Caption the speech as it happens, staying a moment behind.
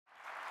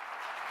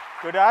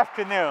Good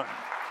afternoon.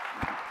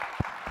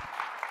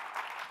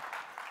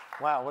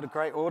 Wow, what a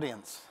great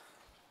audience.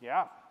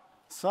 Yeah.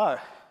 So,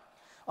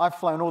 I've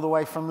flown all the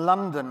way from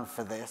London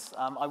for this.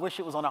 I wish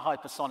it was on a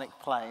hypersonic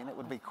plane. It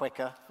would be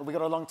quicker, but we've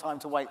got a long time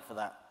to wait for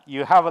that.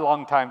 You have a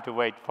long time to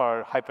wait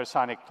for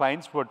hypersonic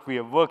planes, but we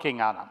are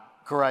working on them.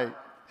 Great.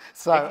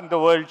 So, Making the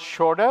world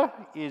shorter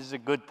is a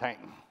good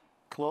thing.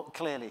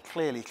 Clearly.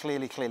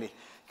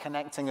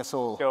 Connecting us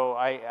all. So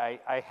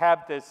I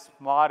have this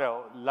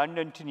motto,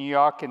 London to New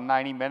York in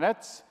 90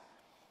 minutes.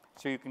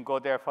 So you can go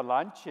there for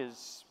lunch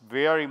is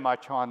very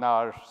much on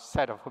our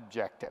set of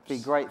objectives. Be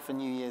great for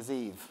New Year's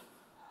Eve.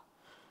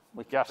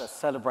 We can Yes.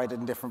 celebrate it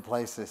in different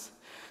places.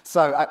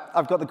 So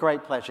I've got the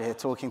great pleasure here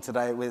talking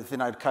today with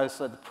Vinod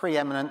Khosla, the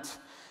preeminent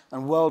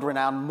and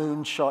world-renowned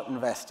moonshot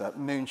investor.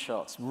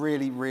 Moonshots,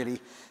 really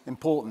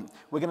important.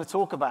 We're going to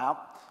talk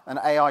about an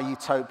AI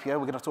utopia.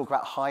 We're going to talk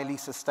about highly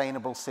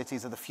sustainable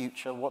cities of the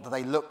future. What do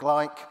they look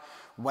like?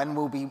 When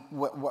will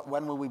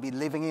we be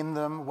living in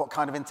them? What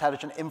kind of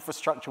intelligent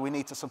infrastructure we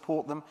need to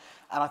support them?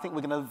 And I think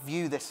we're going to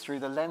view this through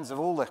the lens of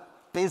all the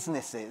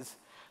businesses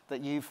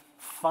that you've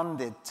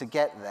funded to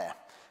get there.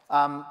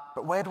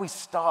 But where do we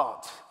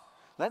start?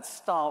 Let's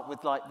start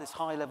with like this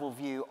high-level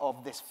view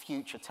of this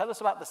future. Tell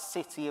us about the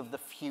city of the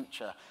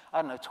future.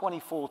 I don't know,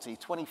 2040,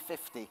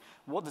 2050.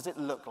 What does it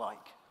look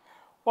like?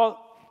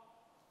 Well,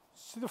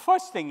 so the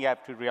first thing you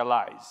have to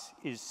realize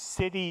is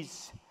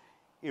cities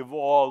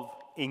evolve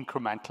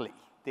incrementally.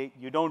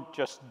 You don't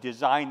just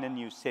design a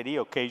new city.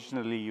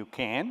 Occasionally you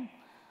can.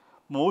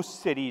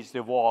 Most cities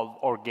evolve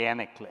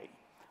organically.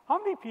 How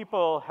many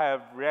people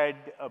have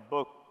read a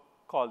book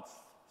called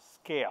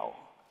Scale?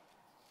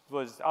 It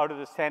was out of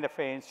the Santa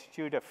Fe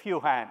Institute, a few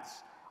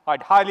hands.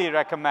 I'd highly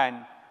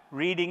recommend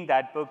reading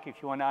that book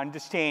if you want to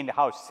understand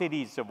how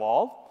cities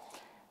evolve.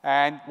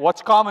 And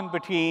what's common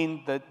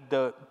between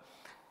the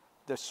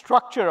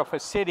structure of a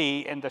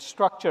city and the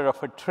structure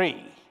of a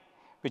tree,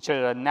 which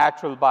is a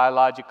natural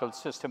biological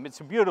system.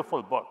 It's a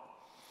beautiful book,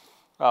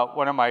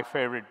 one of my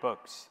favorite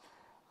books.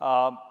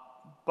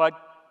 But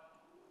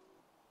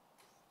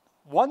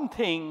one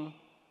thing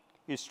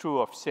is true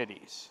of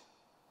cities.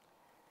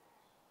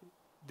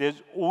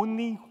 There's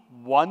only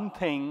one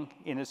thing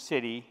in a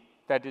city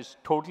that is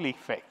totally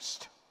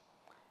fixed,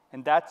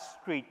 and that's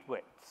street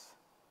width.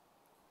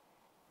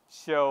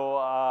 So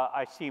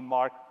I see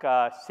Mark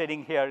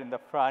sitting here in the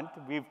front.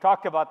 We've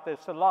talked about this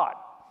a lot.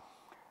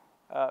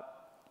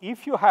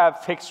 If you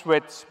have fixed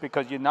widths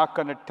because you're not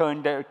going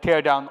to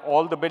tear down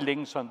all the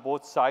buildings on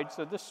both sides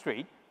of the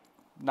street,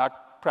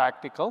 not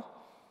practical,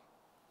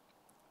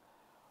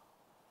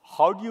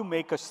 how do you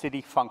make a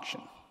city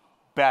function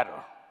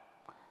better?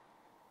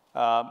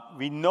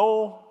 We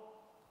know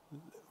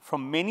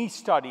from many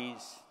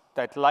studies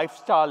that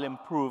lifestyle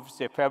improves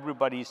if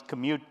everybody's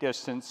commute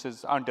distance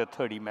is under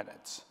 30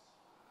 minutes.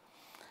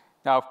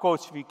 Now, of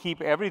course, if you keep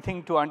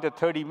everything to under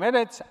 30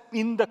 minutes,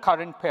 in the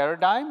current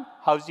paradigm,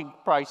 housing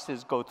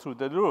prices go through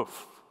the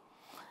roof.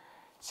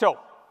 So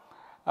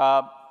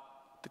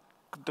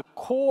the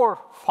core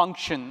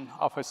function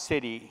of a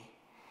city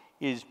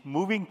is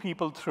moving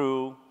people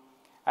through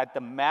at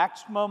the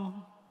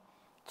maximum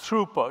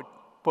throughput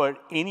per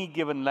any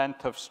given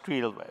length of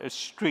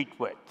street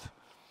width.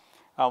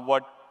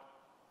 What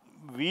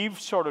we've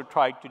sort of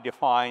tried to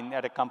define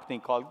at a company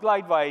called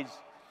Glidewise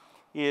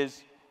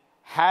is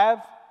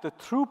have the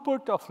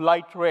throughput of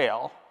light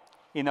rail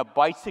in a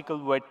bicycle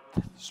width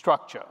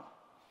structure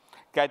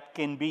that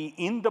can be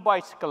in the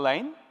bicycle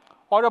lane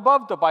or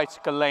above the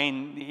bicycle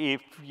lane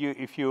if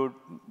you're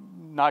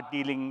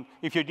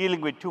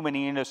dealing with too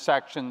many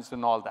intersections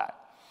and all that.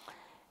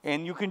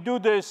 And you can do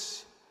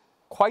this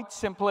quite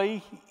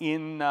simply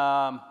in,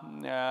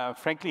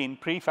 frankly, in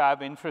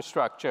prefab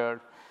infrastructure,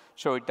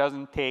 so it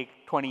doesn't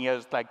take 20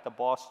 years like the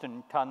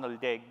Boston Tunnel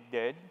dig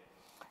did.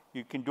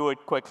 You can do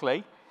it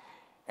quickly.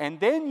 And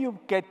then you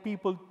get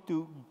people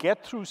to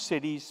get through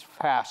cities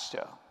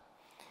faster.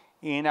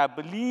 And I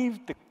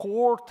believe the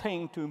core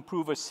thing to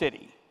improve a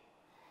city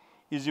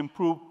is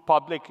improve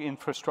public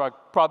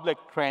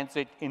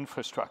transit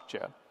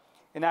infrastructure.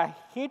 And I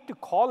hate to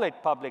call it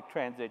public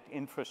transit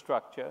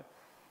infrastructure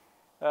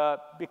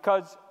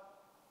because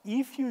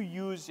if you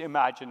use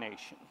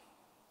imagination,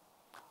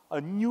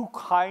 a new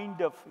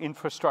kind of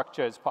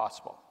infrastructure is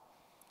possible.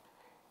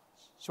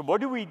 So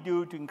what do we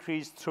do to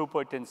increase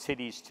throughput in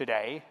cities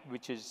today,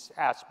 which is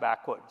ass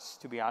backwards,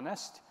 to be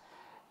honest?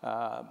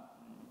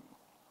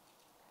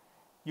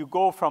 You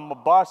go from a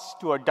bus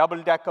to a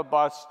double-decker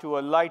bus to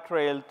a light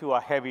rail to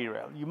a heavy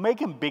rail. You make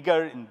them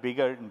bigger and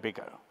bigger and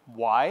bigger.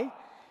 Why?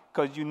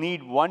 Because you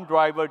need one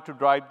driver to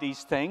drive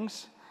these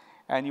things,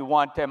 and you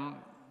want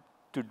them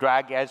to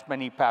drag as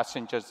many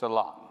passengers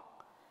along.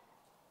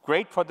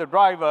 Great for the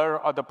driver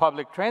or the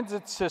public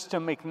transit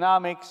system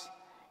economics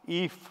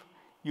if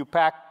you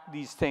pack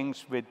these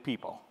things with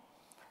people.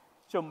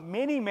 So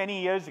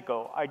many years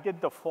ago, I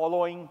did the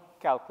following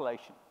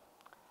calculation.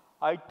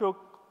 I took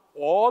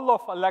all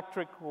of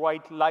electric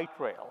light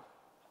rail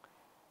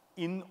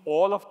in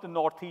all of the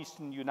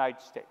northeastern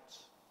United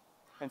States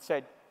and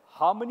said,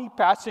 how many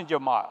passenger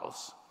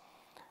miles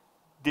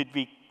did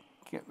we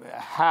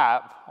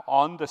have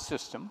on the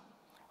system,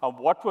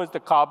 what was the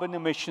carbon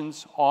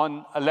emissions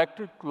on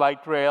electric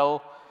light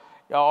rail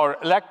or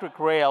electric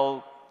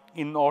rail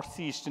in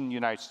northeastern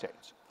United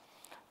States.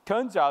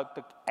 Turns out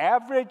the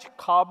average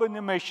carbon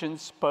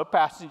emissions per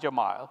passenger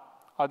mile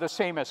are the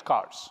same as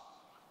cars.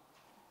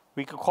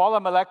 We could call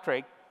them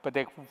electric, but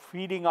they're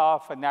feeding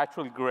off a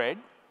natural grid.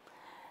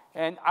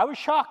 And I was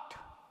shocked.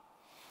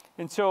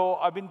 And so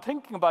I've been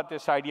thinking about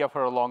this idea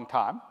for a long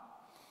time,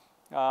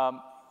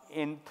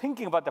 in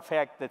thinking about the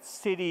fact that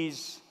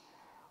cities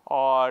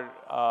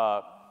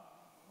are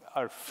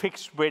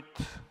fixed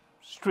width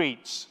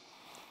streets.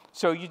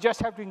 So you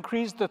just have to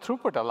increase the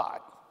throughput a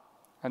lot.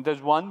 And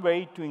there's one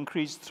way to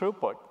increase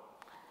throughput,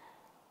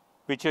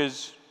 which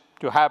is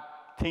to have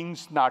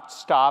things not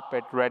stop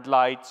at red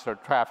lights or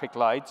traffic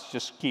lights,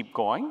 just keep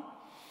going.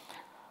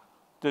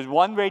 There's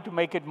one way to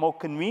make it more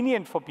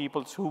convenient for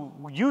people who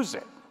use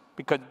it,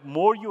 because the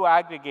more you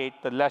aggregate,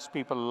 the less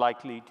people are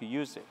likely to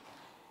use it.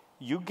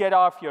 You get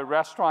off your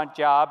restaurant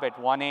job at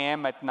 1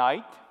 a.m. at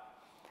night,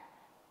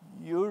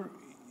 you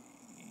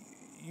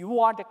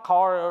want a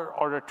car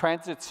or a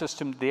transit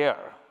system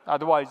there.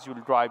 Otherwise, you'll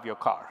drive your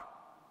car.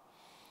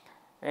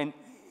 And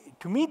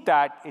to meet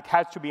that, it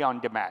has to be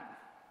on demand.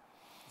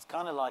 It's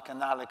kind of like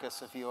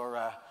analogous of your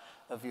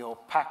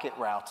packet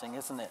routing,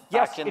 isn't it?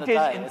 Yes, it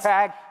is, in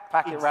fact,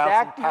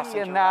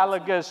 exactly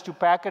analogous to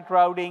packet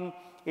routing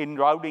in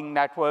routing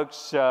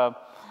networks.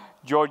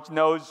 George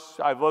knows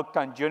I worked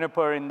on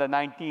Juniper in the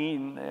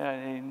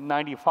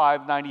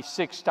 1995,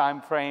 96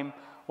 timeframe,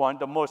 one of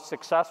the most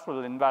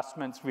successful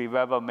investments we've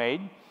ever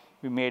made.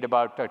 We made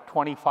about a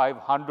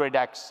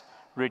 2,500x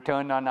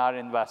return on our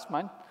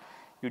investment.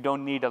 You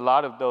don't need a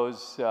lot of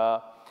those.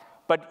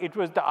 But it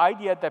was the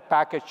idea that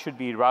packets should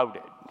be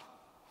routed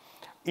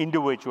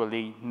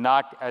individually,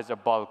 not as a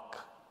bulk,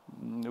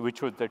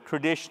 which was the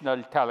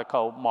traditional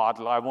telecom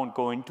model. I won't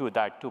go into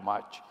that too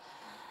much.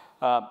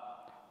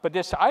 But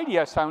this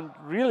idea sounds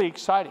really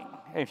exciting.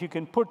 If you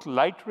can put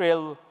light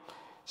rail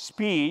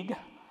speed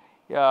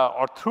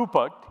or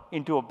throughput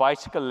into a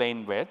bicycle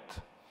lane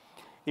width,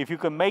 if you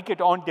can make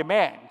it on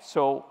demand,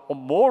 so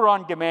more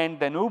on demand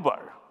than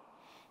Uber,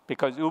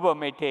 because Uber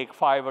may take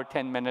 5 or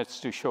 10 minutes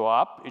to show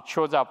up. It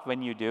shows up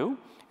when you do.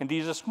 And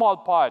these are small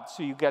pods,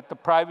 so you get the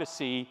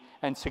privacy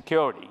and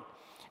security.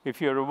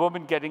 If you're a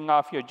woman getting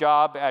off your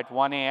job at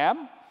 1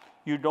 a.m.,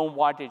 you don't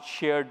want it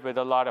shared with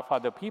a lot of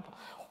other people.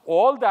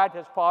 All that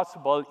is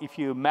possible if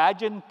you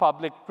imagine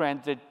public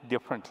transit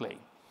differently.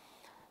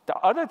 The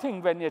other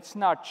thing when it's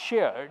not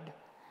shared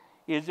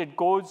is it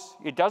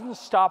doesn't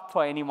stop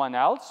for anyone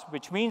else,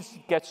 which means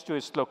it gets to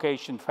its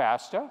location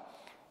faster.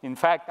 In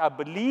fact, I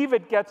believe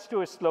it gets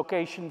to its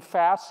location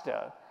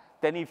faster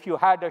than if you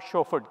had a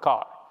chauffeured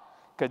car,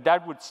 because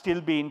that would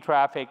still be in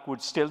traffic,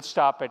 would still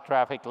stop at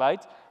traffic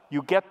lights.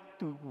 You get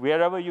to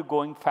wherever you're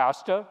going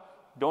faster,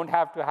 don't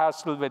have to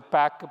hassle with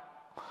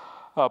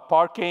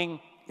parking.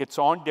 It's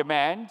on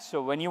demand,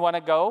 so when you want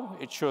to go,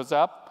 it shows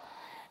up.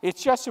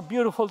 It's just a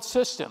beautiful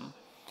system,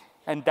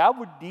 and that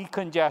would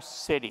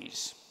decongest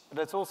cities. But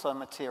there's also a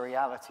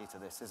materiality to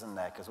this, isn't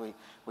there? Because we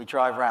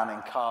drive around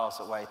in cars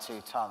that weigh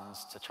 2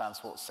 tons to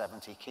transport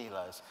 70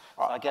 kilos.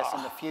 So I guess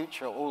in the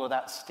future, all of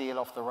that steel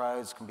off the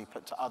roads can be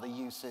put to other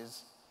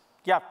uses.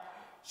 Yeah.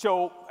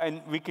 So,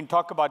 and we can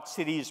talk about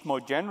cities more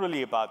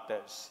generally about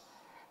this.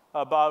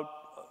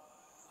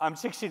 I'm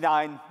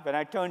 69. When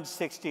I turned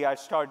 60, I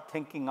started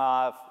thinking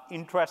of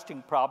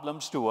interesting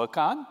problems to work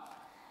on.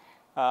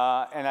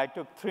 And I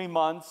took 3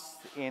 months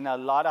in a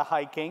lot of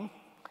hiking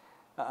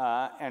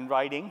and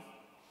writing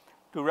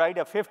to write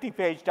a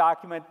 50-page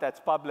document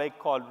that's public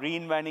called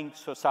Reinventing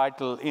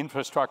Societal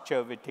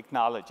Infrastructure with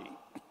Technology.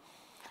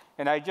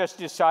 And I just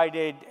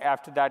decided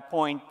after that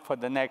point for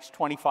the next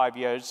 25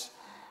 years,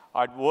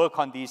 I'd work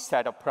on these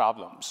set of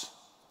problems.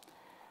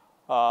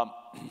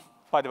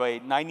 By the way,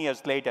 9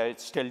 years later,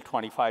 it's still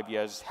 25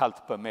 years,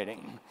 health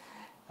permitting.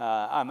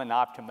 I'm an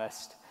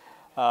optimist.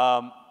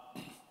 But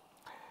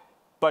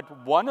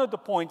one of the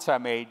points I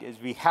made is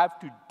we have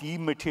to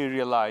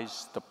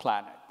dematerialize the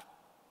planet.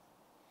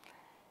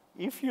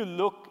 If you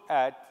look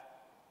at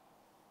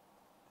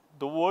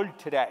the world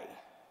today,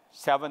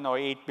 7 or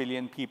 8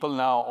 billion people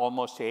now,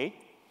 almost 8,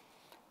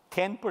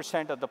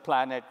 10% of the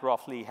planet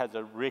roughly has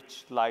a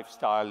rich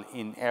lifestyle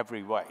in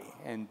every way.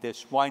 And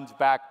this winds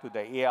back to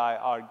the AI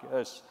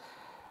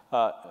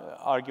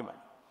argument.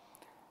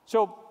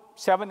 So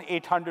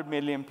 800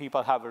 million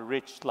people have a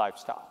rich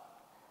lifestyle.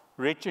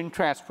 Rich in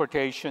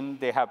transportation,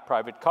 they have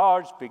private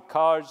cars, big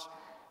cars,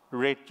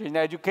 rich in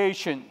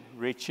education,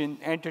 rich in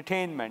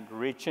entertainment,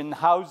 rich in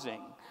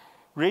housing,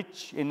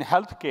 rich in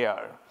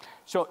healthcare.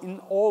 So in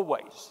all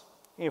ways,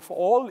 if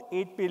all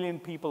 8 billion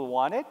people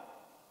want it,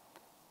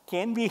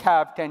 can we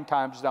have 10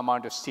 times the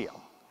amount of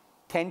steel,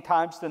 10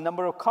 times the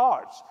number of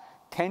cars,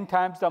 10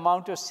 times the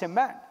amount of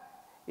cement?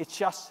 It's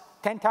just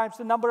 10 times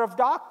the number of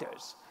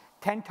doctors,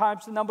 10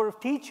 times the number of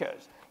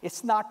teachers.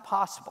 It's not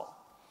possible.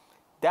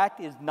 That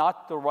is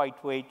not the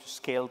right way to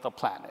scale the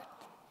planet.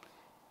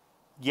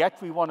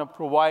 Yet we want to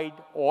provide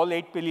all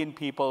 8 billion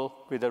people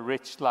with a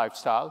rich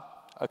lifestyle,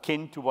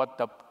 akin to what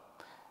the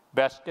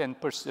best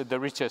 10%, the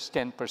richest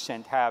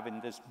 10% have in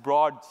this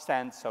broad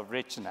sense of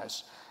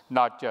richness,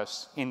 not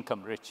just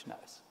income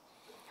richness.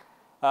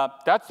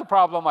 That's the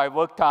problem I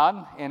worked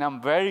on, and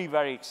I'm very,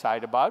 very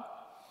excited about.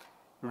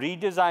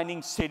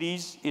 Redesigning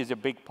cities is a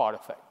big part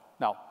of it.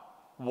 Now,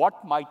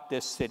 what might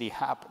this city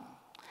happen?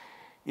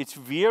 It's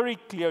very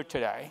clear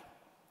today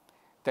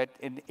that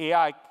an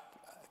AI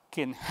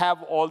can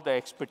have all the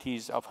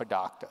expertise of a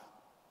doctor.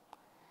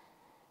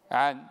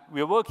 And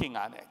we're working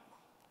on it.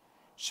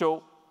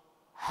 So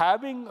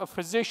having a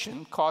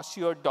physician costs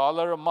you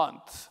 $1 a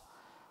month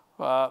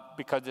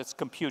because it's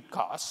compute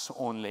costs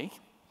only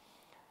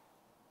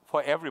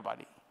for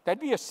everybody.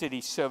 That'd be a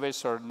city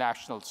service or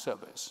national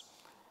service.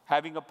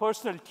 Having a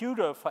personal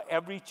tutor for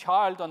every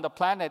child on the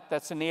planet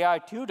that's an AI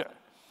tutor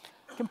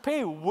can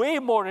pay way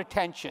more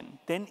attention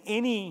than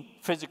any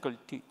physical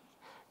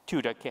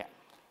tutor can.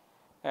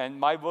 And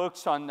my wife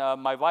works on a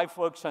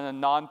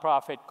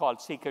nonprofit called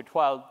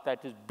Seeker12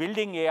 that is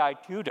building AI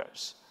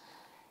tutors.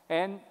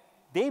 And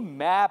they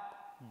map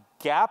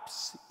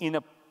gaps in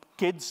a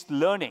kid's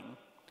learning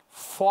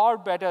far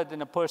better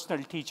than a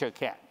personal teacher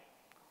can.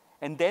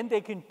 And then they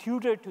can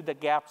tutor to the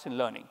gaps in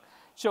learning.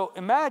 So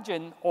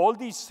imagine all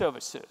these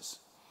services.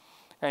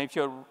 And if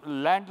your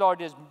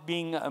landlord is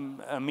being a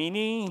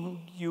meanie,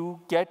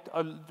 you get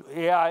an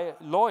AI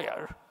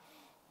lawyer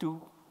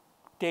to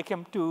take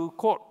him to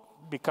court,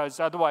 because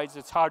otherwise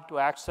it's hard to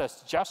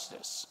access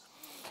justice.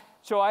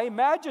 So I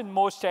imagine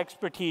most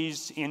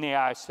expertise in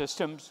AI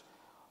systems,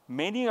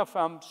 many of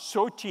them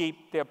so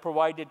cheap, they're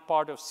provided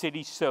part of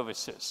city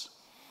services.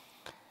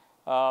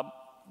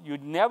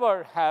 You'd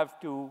never have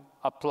to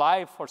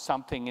apply for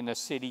something in a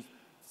city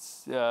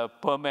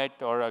permit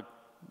or a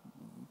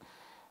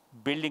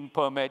building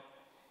permit.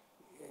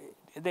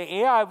 The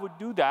AI would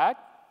do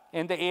that,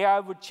 and the AI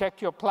would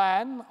check your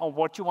plan on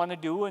what you want to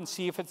do and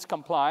see if it's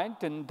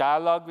compliant and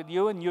dialogue with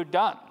you, and you're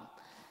done.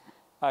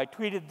 I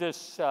tweeted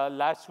this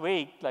last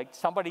week, like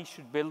somebody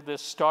should build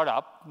this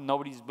startup.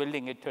 Nobody's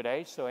building it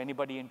today, so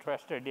anybody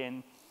interested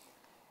in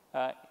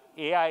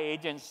AI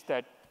agents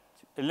that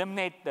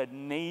eliminate the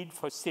need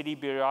for city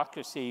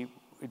bureaucracy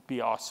would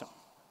be awesome.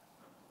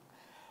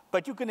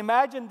 But you can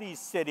imagine these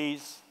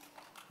cities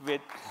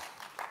with,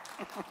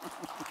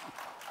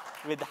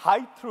 with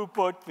high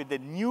throughput, with a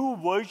new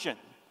version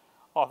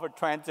of a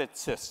transit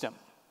system.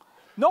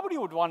 Nobody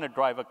would want to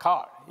drive a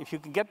car. If you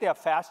can get there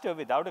faster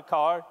without a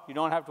car, you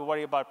don't have to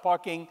worry about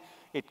parking.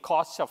 It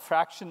costs a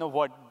fraction of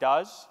what it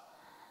does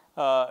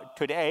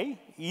today,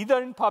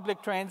 either in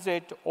public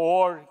transit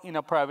or in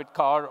a private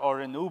car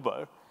or an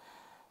Uber.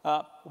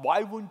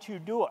 Why wouldn't you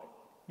do it?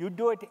 You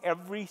do it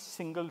every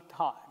single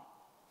time.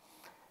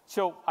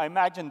 So I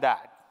imagine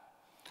that.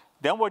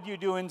 Then what you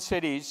do in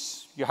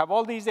cities, you have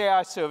all these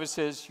AI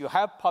services, you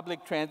have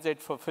public transit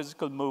for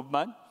physical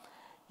movement.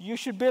 You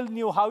should build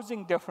new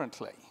housing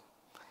differently.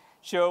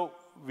 So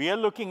we are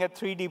looking at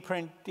 3D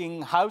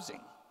printing housing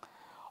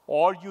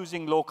or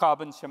using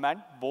low-carbon cement,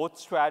 both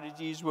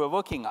strategies we're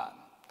working on.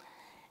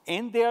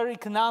 And they're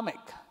economic.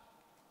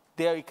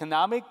 They're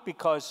economic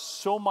because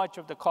so much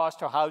of the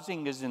cost of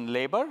housing is in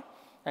labor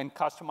and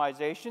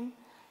customization.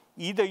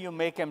 Either you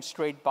make them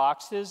straight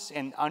boxes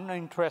and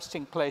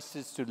uninteresting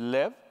places to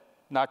live,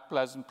 not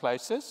pleasant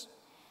places,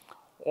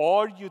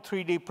 or you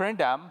 3D print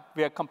them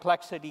where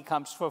complexity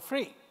comes for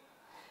free.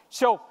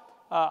 So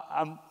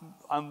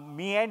I'm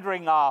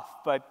meandering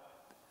off, but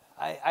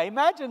I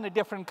imagine a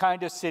different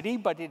kind of city,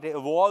 but it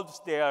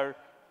evolves there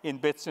in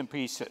bits and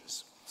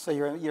pieces. So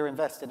you're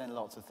invested in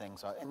lots of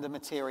things, right? In the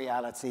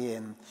materiality,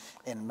 in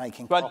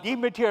making. Well,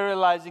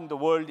 dematerializing the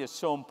world is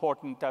so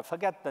important. I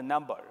forget the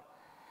number.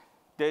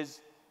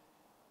 There's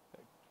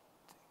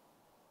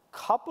a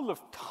couple of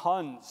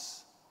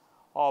tons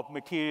of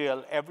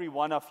material every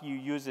one of you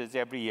uses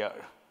every year.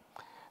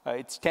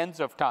 It's tens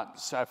of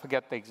tons. I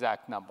forget the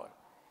exact number.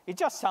 It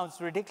just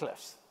sounds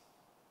ridiculous.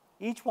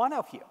 Each one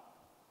of you.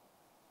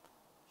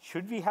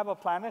 Should we have a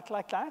planet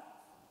like that?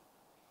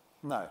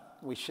 No,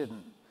 we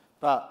shouldn't.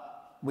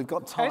 But we've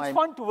got time. It's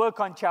fun to work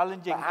on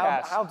challenging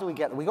tasks. How do we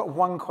get there? We got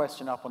one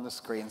question up on the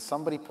screen.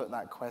 Somebody put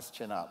that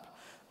question up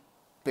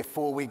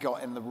before we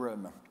got in the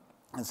room.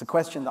 It's a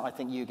question that I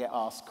think you get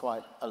asked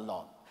quite a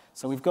lot.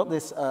 So we've got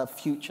this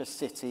future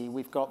city.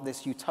 We've got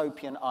this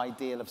utopian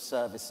ideal of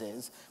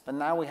services. But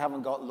now we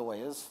haven't got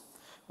lawyers.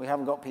 We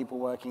haven't got people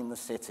working in the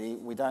city.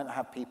 We don't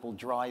have people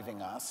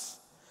driving us.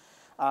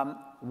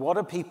 What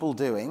are people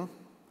doing?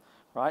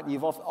 Right?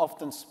 You've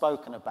often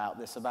spoken about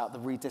this, about the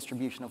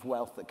redistribution of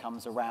wealth that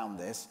comes around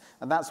this,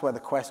 and that's where the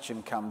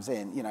question comes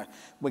in. You know,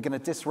 we're going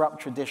to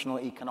disrupt traditional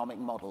economic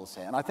models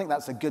here, and I think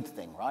that's a good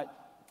thing, right?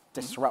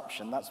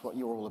 Disruption, that's what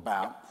you're all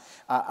about.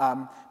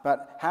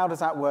 But how does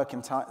that work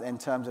in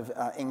terms of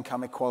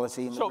income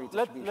equality and the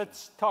redistribution? So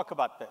let's talk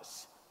about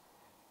this.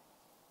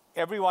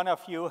 Every one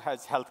of you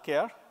has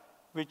healthcare,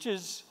 which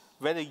is,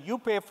 whether you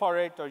pay for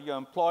it or your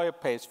employer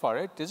pays for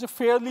it, is a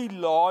fairly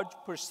large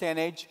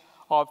percentage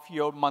of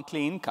your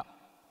monthly income.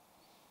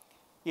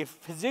 If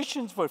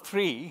physicians were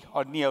free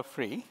or near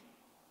free,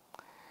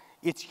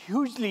 it's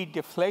hugely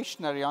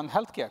deflationary on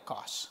healthcare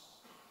costs.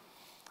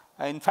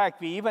 In fact,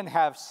 we even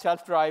have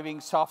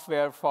self-driving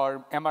software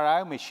for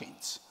MRI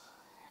machines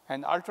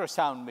and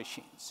ultrasound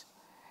machines.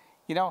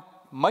 You know,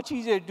 much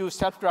easier to do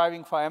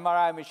self-driving for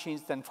MRI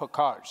machines than for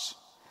cars.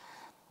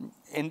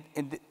 And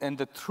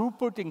the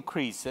throughput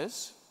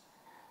increases,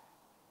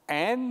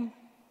 and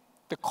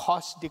the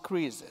cost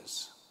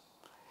decreases.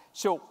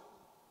 So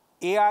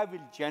AI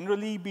will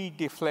generally be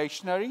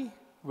deflationary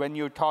when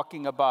you're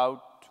talking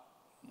about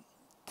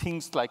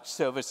things like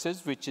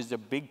services, which is a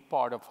big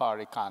part of our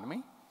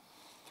economy.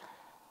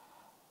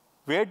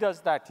 Where does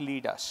that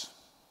lead us?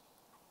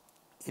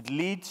 It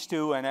leads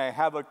to, and I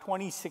have a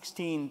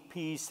 2016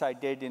 piece I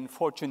did in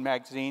Fortune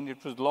magazine.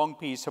 It was a long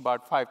piece,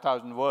 about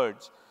 5,000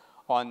 words,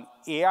 on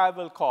AI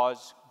will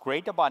cause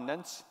great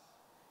abundance,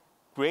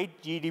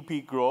 great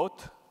GDP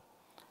growth,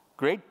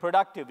 great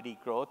productivity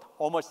growth,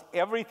 almost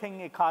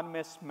everything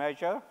economists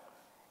measure.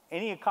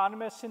 Any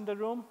economists in the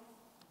room?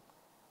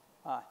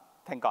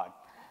 Thank God.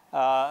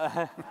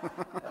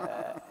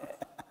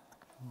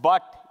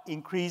 But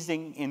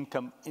increasing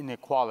income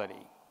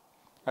inequality.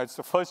 That's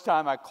the first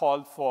time I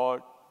called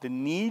for the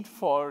need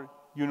for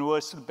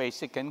universal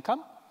basic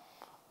income,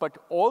 but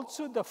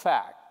also the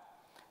fact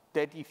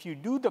that if you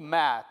do the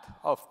math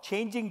of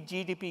changing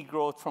GDP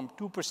growth from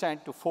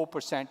 2% to 4%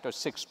 or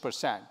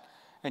 6%,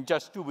 and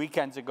just 2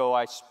 weekends ago,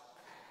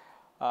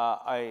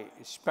 I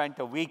spent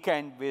a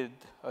weekend with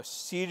a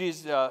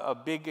series, a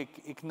big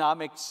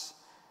economics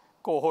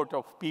cohort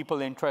of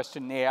people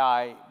interested in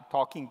AI,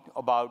 talking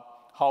about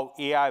how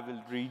AI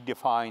will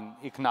redefine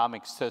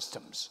economic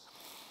systems.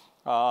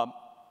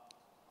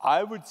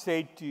 I would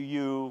say to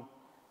you,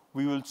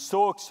 we will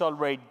so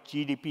accelerate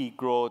GDP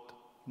growth,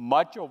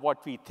 much of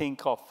what we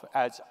think of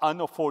as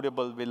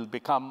unaffordable will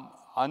become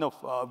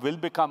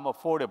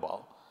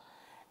affordable,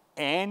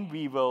 and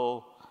we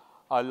will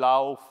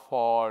allow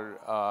for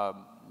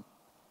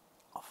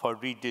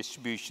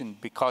redistribution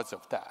because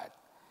of that.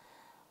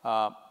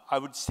 I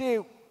would say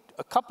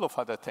a couple of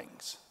other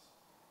things.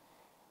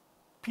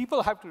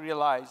 People have to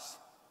realize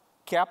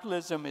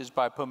capitalism is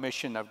by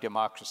permission of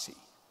democracy.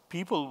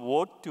 People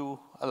vote to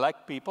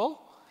elect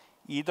people,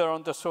 either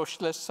on the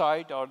socialist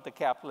side or the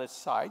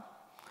capitalist side.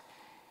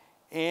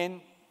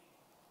 And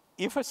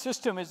if a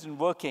system isn't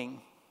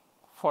working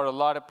for a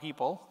lot of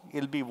people,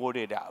 it'll be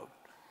voted out.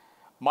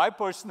 My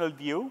personal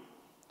view,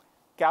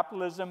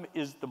 capitalism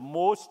is the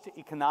most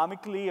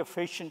economically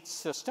efficient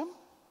system,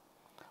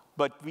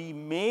 but we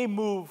may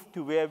move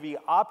to where we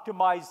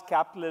optimize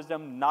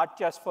capitalism not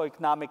just for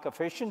economic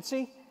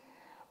efficiency,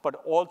 but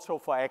also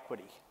for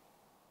equity.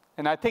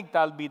 And I think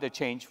that'll be the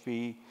change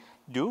we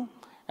do,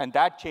 and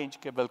that change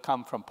will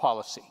come from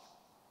policy.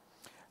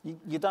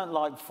 You don't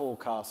like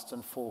forecasts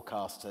and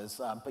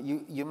forecasters, but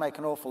you make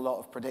an awful lot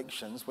of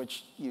predictions,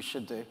 which you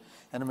should do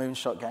in a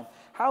moonshot game.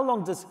 How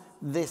long does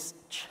this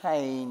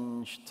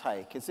change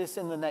take? Is this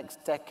in the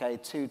next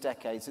decade, 2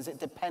 decades? Is it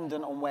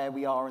dependent on where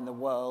we are in the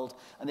world?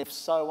 And if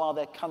so, are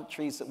there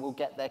countries that will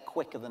get there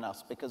quicker than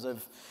us because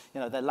of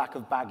their lack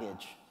of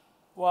baggage?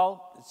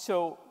 Well,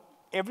 so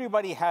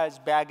everybody has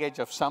baggage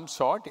of some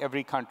sort.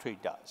 Every country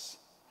does.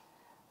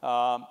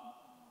 I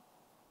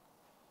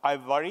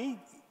worry.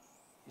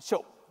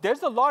 So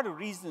there's a lot of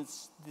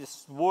reasons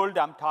this world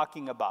I'm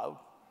talking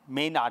about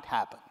may not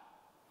happen.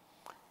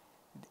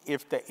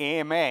 If the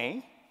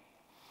AMA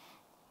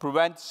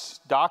prevents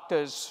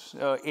doctors'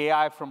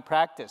 AI from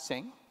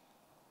practicing,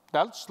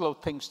 that'll slow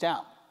things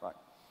down. Right.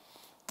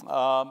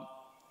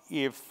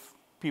 If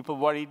people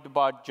worried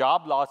about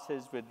job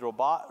losses with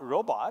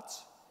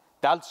robots,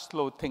 that'll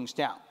slow things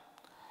down.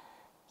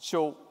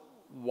 So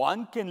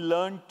one can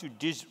learn to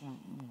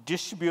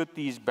distribute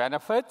these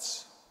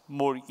benefits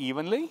more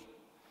evenly.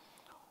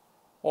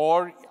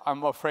 Or,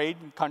 I'm afraid,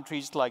 in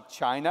countries like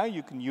China,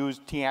 you can use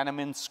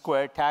Tiananmen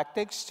Square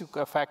tactics to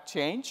affect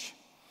change.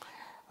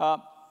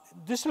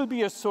 This will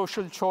be a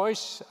social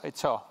choice.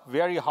 It's a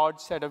very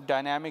hard set of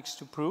dynamics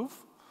to prove.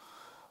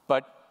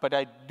 But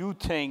I do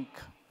think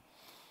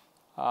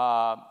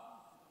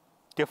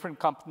different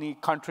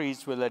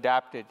countries will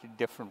adapt it at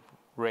different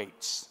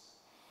rates.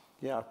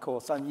 Yeah, of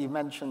course. And you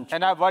mentioned...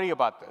 And I worry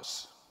about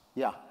this.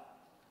 Yeah.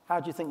 How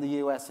do you think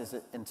the US is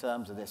in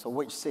terms of this, or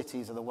which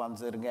cities are the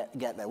ones that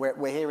get there?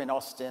 We're here in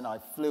Austin. I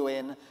flew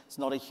in. It's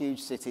not a huge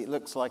city. It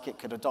looks like it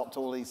could adopt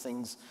all these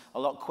things a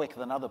lot quicker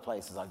than other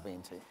places I've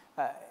been to.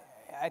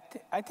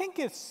 I think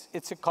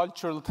it's a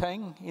cultural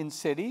thing in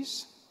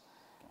cities.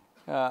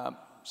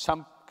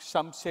 Some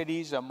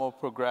cities are more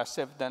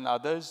progressive than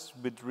others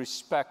with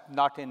respect,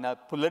 not in a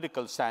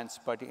political sense,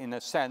 but in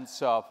a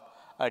sense of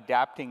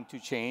adapting to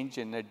change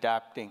and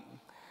adapting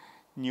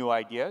new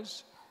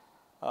ideas.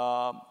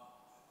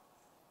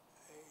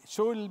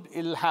 So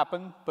it'll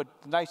happen, but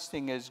the nice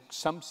thing is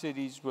some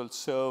cities will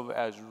serve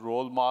as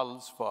role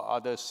models for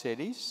other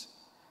cities.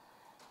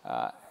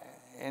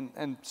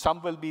 And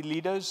some will be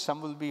leaders, some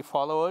will be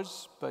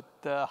followers, but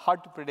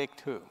hard to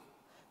predict who.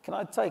 Can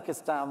I take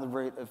us down the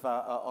route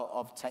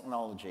of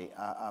technology?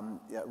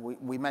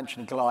 We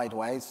mentioned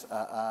glideways.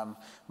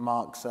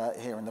 Mark's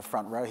here in the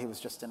front row. He was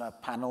just in a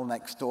panel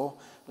next door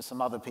with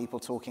some other people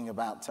talking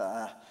about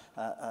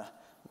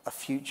a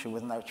future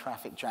with no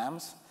traffic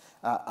jams.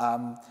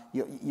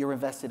 You're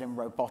invested in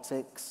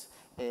robotics,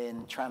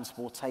 in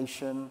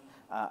transportation,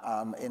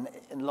 in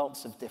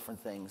lots of different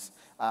things.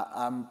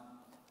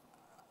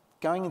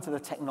 Going into the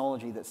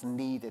technology that's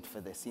needed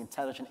for this, the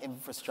intelligent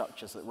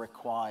infrastructures that are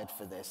required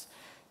for this,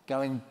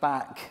 going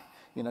back,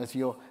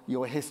 to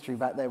your history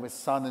back there with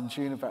Sun and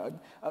Juniper,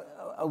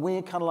 are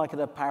we kind of like at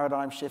a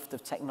paradigm shift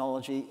of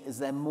technology? Is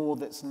there more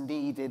that's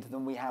needed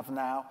than we have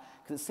now?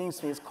 Because it seems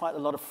to me there's quite a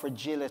lot of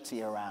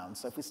fragility around.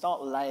 So if we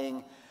start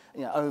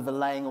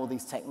overlaying all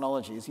these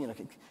technologies,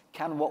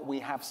 can what we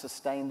have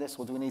sustain this,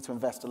 or do we need to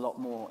invest a lot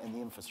more in the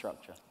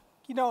infrastructure?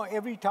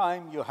 Every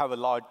time you have a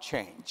large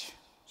change,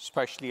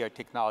 especially a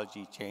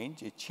technology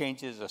change, it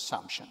changes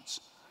assumptions.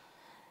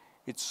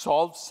 It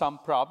solves some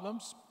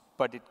problems,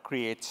 but it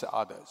creates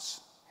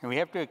others. And we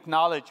have to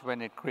acknowledge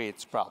when it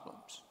creates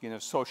problems.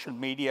 Social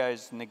media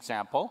is an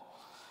example.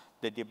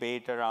 The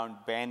debate around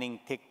banning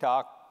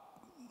TikTok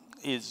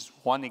is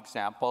one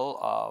example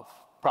of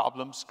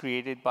problems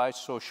created by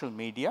social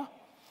media.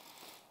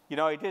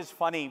 It is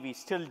funny, we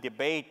still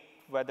debate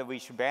whether we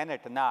should ban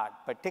it or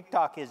not, but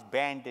TikTok is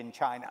banned in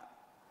China.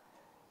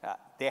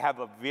 They have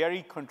a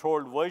very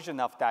controlled version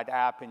of that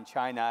app in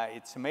China.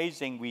 It's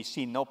amazing, we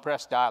see no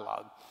press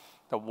dialogue.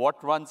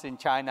 What runs in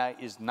China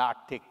is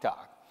not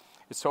TikTok.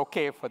 It's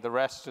okay for the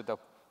rest of the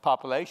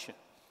population.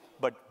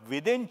 But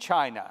within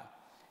China,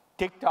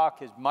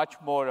 TikTok is much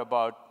more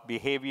about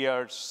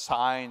behavior,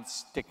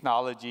 science,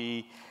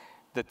 technology,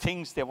 the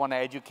things they want to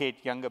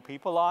educate younger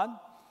people on,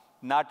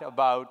 not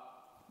about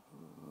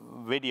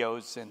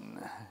videos.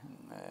 And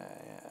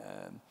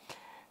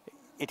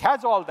it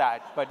has all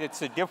that, but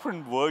it's a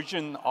different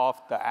version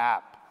of the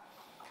app.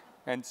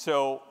 And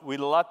so we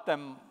let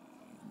them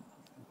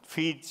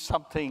feed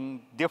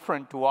something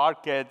different to our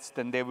kids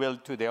than they will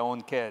to their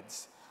own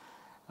kids.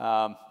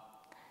 And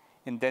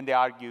then they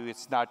argue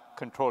it's not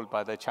controlled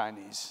by the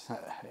Chinese.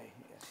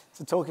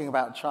 So talking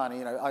about China,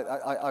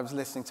 I was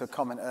listening to a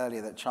comment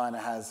earlier that China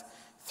has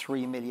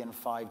 3 million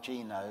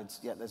 5G nodes,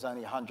 yet there's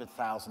only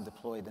 100,000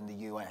 deployed in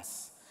the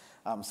US.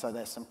 So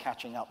there's some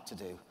catching up to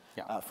do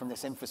from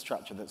this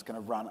infrastructure that's going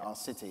to run our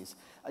cities.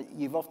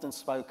 You've often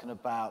spoken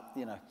about,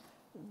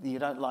 you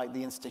don't like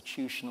the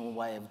institutional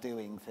way of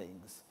doing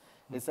things.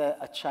 Is there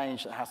a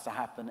change that has to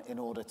happen in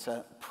order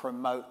to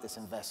promote this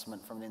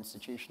investment from an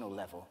institutional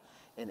level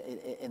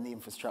in the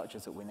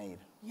infrastructures that we need?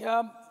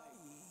 Yeah,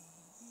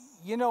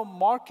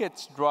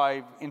 markets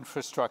drive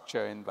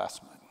infrastructure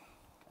investment.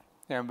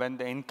 And when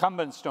the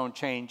incumbents don't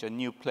change, a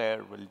new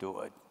player will do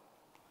it.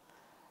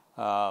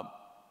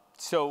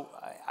 So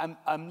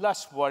I'm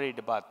less worried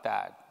about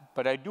that.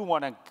 But I do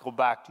want to go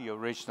back to your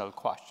original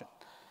question.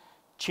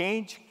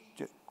 Change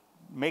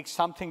makes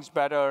some things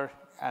better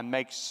and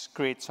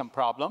creates some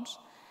problems.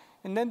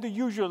 And then the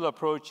usual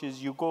approach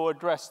is you go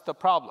address the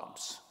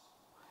problems.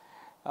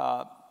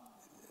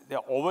 They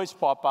always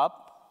pop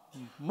up.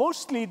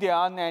 Mostly they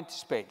are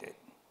unanticipated.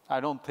 I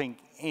don't think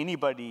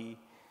anybody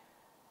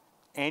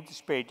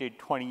anticipated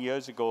 20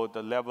 years ago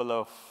the level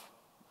of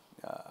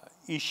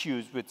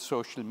issues with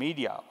social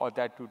media or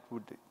that it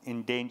would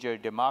endanger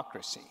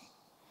democracy.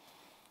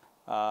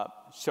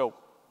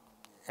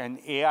 And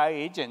AI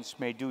agents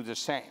may do the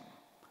same.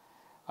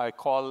 I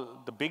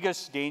call the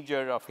biggest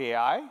danger of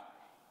AI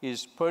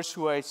is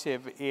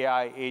persuasive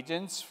AI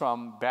agents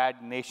from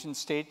bad nation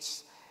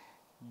states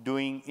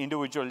doing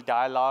individual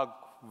dialogue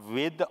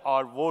with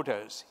our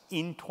voters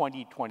in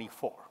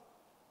 2024.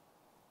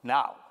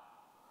 Now,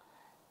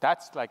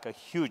 that's like a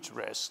huge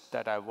risk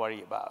that I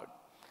worry about.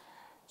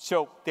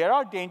 So there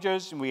are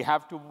dangers, and we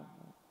have to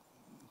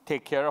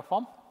take care of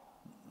them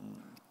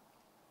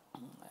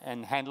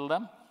and handle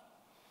them.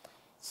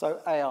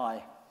 So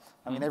AI.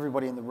 I mean,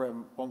 everybody in the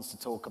room wants to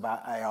talk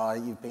about AI.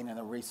 You've been in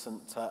a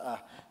recent,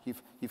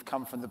 you've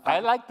come from the back. I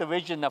like the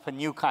vision of a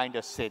new kind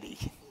of city.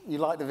 You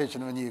like the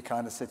vision of a new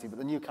kind of city, but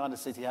the new kind of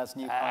city has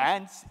new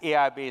kinds. And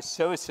AI-based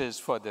services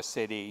for the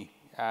city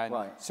and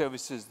Right.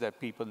 services that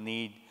people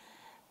need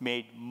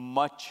made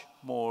much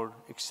more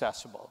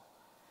accessible.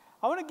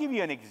 I want to give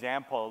you an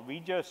example. We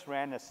just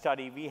ran a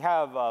study. We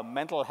have a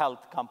mental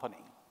health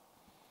company.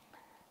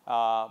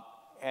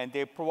 And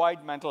they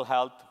provide mental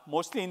health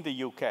mostly in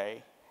the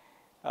UK,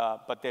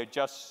 but they're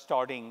just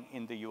starting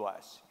in the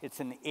US. It's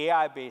an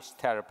AI-based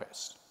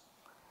therapist.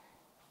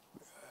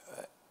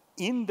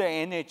 In the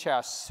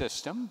NHS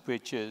system,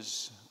 which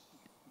is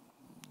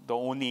the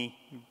only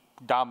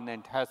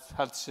dominant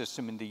health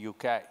system in the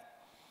UK,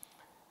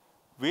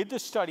 with the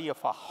study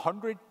of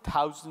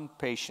 100,000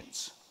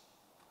 patients,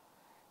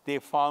 they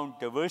found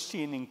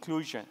diversity and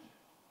inclusion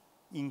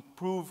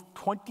improved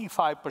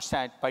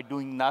 25% by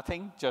doing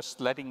nothing, just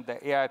letting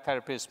the AI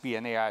therapist be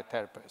an AI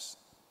therapist.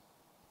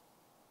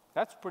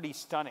 That's pretty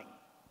stunning.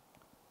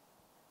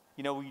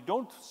 We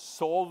don't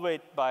solve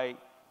it by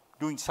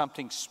doing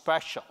something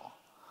special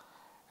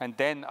and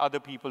then other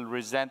people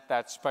resent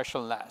that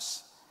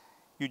specialness.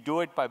 You do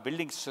it by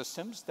building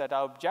systems that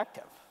are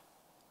objective.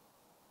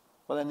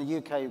 Well, in the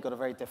UK, you've got a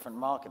very different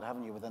market,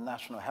 haven't you, with the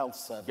National Health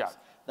Service? Yeah.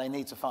 They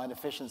need to find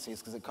efficiencies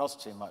because it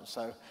costs too much.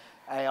 So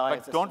AI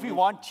But don't we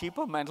want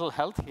cheaper mental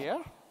health here?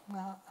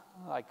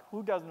 Like,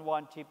 who doesn't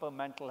want cheaper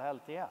mental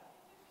health here?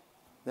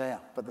 Yeah,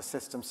 but the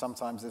system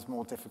sometimes is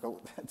more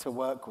difficult to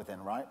work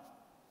within, right?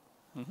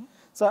 Mm-hmm.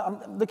 So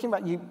I'm looking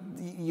back,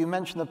 you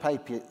mentioned the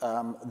paper,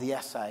 the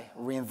essay,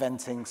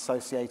 Reinventing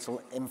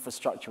Societal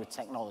Infrastructure with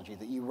Technology,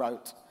 that you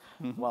wrote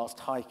whilst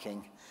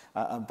hiking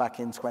back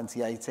in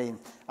 2018.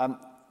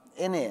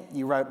 In it,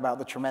 you wrote about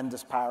the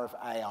tremendous power of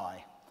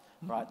AI,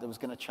 right, that was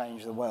going to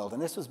change the world.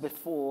 And this was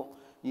before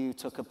you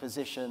took a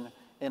position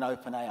in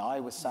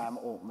OpenAI with Sam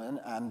Altman,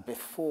 and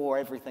before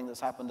everything that's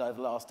happened over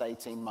the last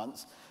 18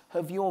 months.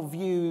 Have your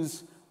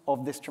views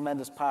of this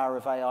tremendous power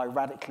of AI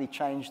radically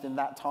changed in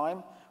that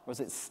time? Or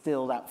is it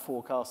still that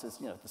forecast is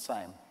the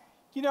same?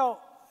 You know,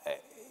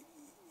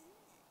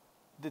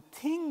 the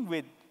thing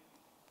with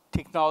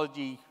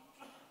technology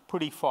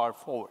pretty far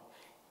forward,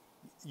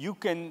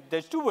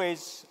 there's two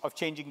ways of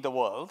changing the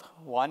world.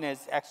 One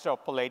is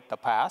extrapolate the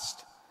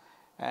past,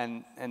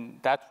 and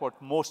that's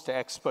what most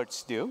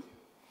experts do.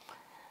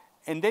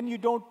 And then you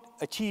don't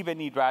achieve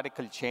any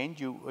radical change,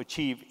 you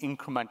achieve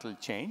incremental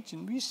change.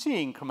 And we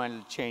see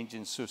incremental change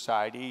in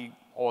society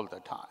all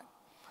the time.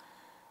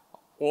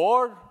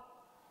 Or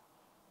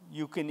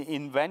you can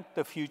invent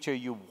the future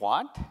you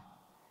want,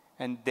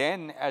 and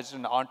then as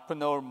an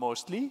entrepreneur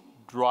mostly,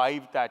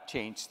 drive that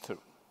change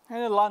through. And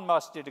Elon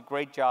Musk did a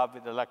great job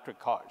with electric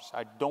cars.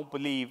 I don't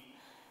believe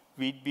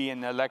we'd be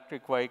in an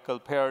electric vehicle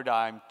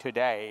paradigm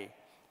today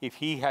if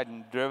he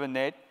hadn't driven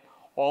it,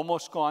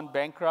 almost gone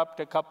bankrupt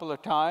a couple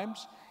of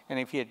times. And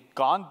if he had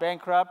gone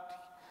bankrupt,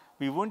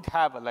 we wouldn't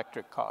have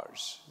electric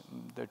cars.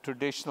 The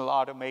traditional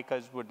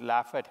automakers would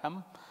laugh at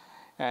him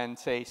and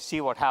say, see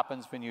what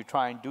happens when you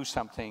try and do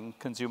something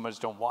consumers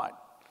don't want.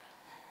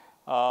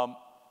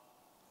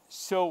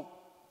 So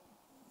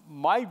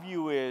my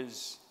view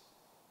is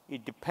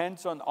it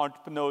depends on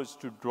entrepreneurs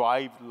to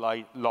drive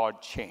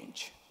large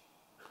change,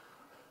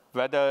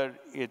 whether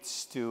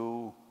it's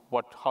to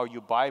how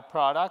you buy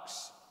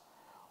products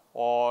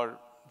or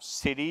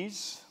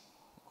cities,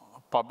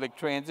 public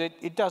transit,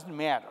 it doesn't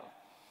matter.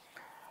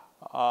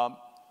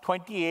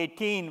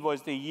 2018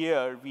 was the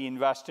year we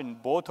invested in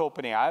both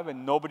OpenAI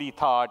when nobody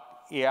thought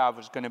AI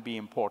was going to be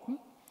important,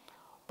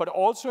 but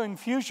also in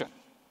fusion.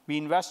 We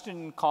invested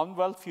in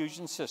Commonwealth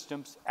fusion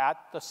systems at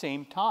the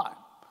same time.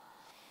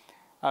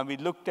 And we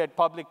looked at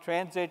public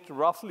transit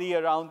roughly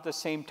around the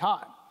same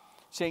time,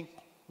 saying,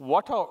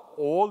 what are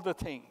all the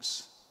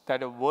things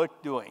that are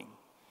worth doing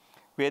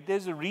where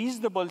there's a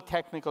reasonable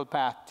technical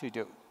path to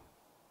do?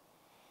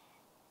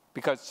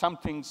 Because some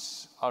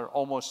things are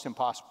almost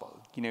impossible.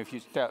 If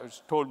you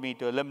told me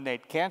to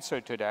eliminate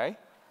cancer today,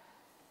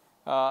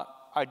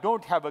 I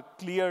don't have a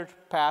clear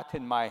path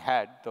in my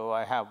head, though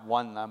I have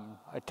one I'm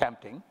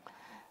attempting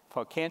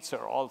for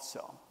cancer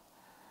also.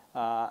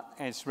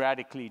 And it's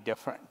radically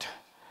different.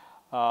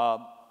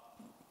 But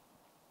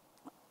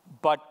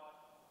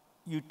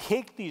you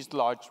take these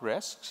large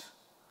risks,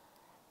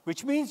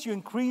 which means you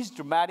increase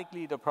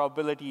dramatically the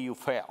probability you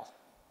fail.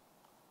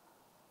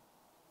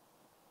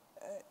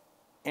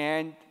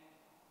 And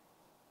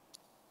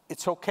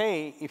it's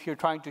okay if you're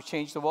trying to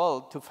change the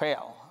world to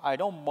fail. I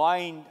don't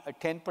mind a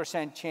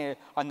 10% chance,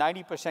 a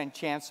 90%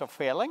 chance of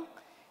failing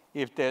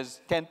if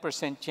there's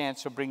 10%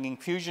 chance of bringing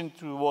fusion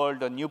to the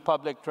world, or new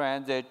public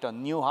transit, or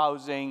new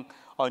housing,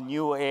 or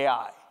new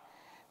AI.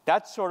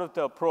 That's sort of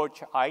the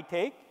approach I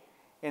take.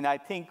 And I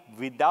think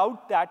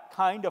without that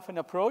kind of an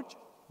approach,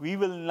 we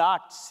will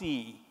not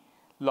see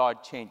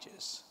large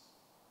changes.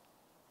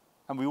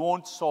 And we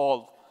won't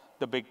solve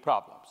the big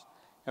problems.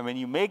 And when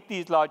you make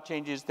these large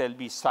changes, there'll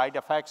be side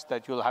effects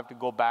that you'll have to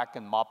go back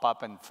and mop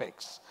up and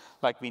fix,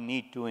 like we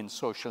need to in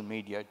social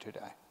media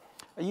today.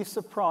 Are you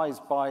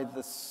surprised by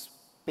the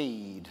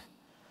speed?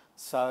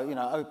 So,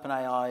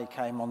 OpenAI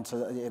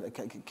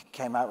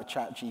came out with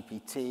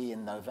ChatGPT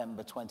in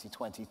November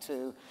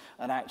 2022,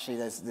 and actually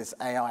there's this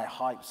AI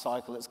hype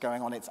cycle that's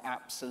going on. It's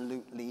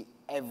absolutely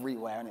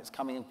everywhere, and it's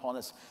coming upon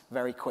us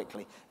very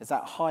quickly. Is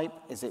that hype?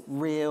 Is it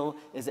real?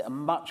 Is it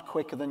much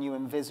quicker than you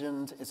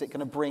envisioned? Is it going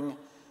to bring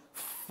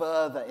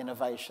further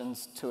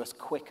innovations to us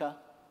quicker?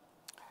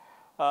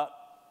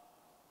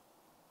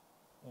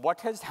 What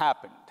has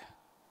happened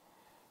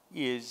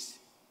is,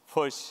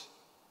 first,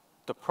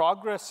 the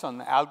progress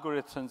on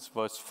algorithms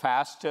was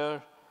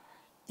faster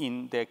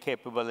in their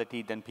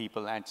capability than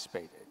people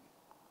anticipated.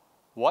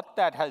 What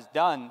that has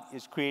done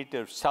is create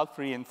a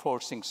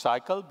self-reinforcing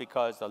cycle,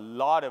 because a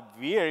lot of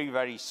very,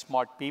 very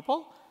smart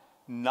people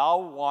now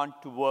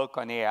want to work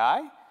on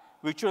AI,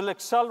 which will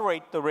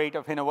accelerate the rate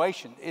of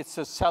innovation. It's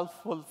a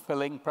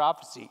self-fulfilling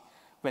prophecy.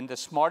 When the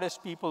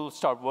smartest people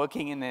start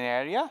working in an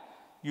area,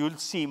 you'll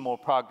see more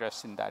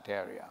progress in that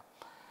area.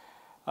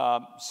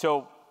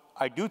 So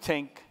I do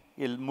think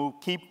it'll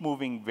keep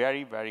moving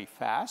very, very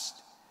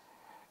fast.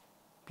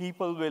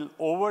 People will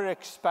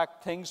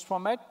over-expect things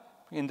from it.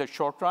 in the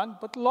short run,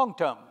 but long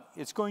term,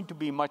 it's going to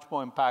be much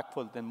more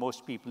impactful than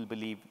most people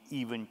believe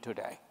even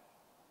today.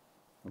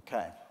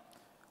 Okay.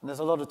 And there's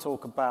a lot of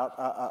talk about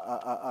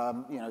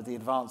the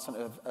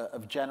advancement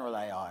of general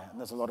AI, and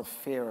there's a lot of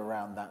fear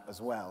around that as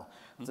well.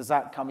 Does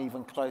that come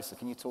even closer?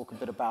 Can you talk a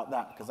bit about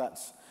that? Because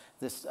that's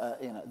this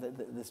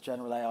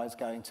general AI is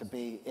going to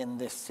be in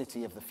this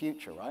city of the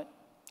future, right?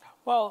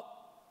 Well,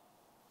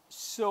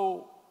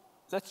 so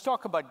let's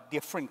talk about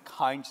different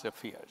kinds of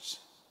fears.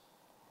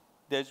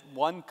 There's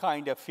one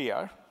kind of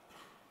fear.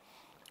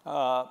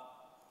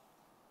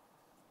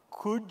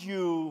 Could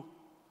you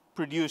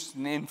produce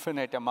an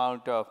infinite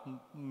amount of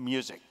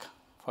music,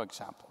 for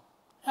example?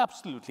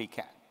 Absolutely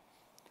can.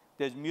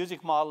 There's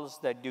music models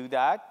that do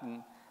that,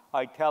 and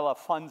I tell a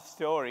fun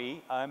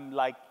story. I'm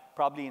like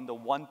probably in the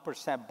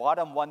 1%,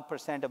 bottom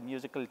 1% of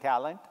musical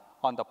talent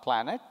on the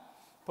planet,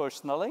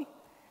 personally.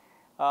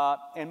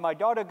 And my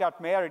daughter got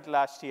married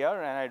last year,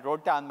 and I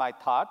wrote down my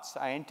thoughts.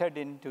 I entered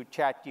into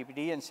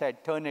ChatGPT and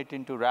said, turn it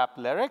into rap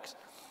lyrics.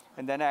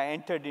 And then I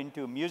entered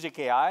into music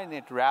AI, and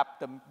it rapped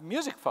the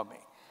music for me.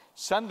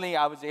 Suddenly,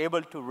 I was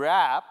able to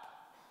rap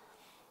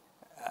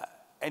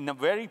in a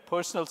very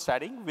personal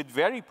setting with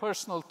very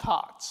personal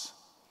thoughts.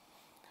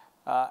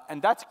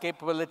 And that's a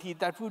capability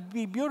that would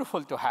be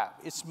beautiful to have.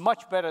 It's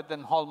much better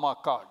than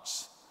Hallmark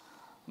cards.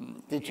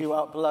 Did you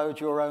upload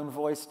your own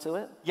voice to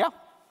it? Yeah.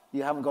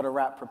 You haven't got a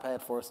rap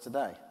prepared for us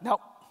today? No.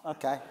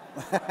 Okay.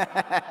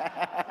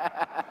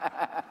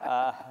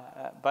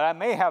 But I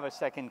may have a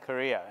second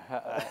career.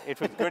 It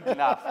was good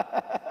enough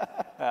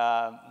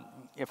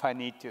if I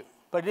need to.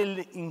 But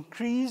it'll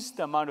increase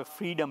the amount of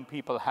freedom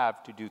people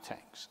have to do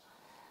things.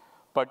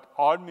 But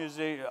are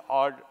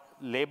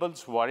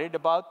labels worried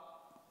about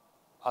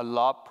a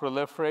lot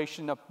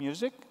proliferation of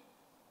music?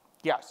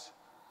 Yes.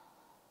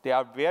 They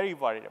are very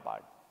worried about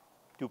it.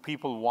 Do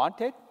people want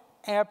it?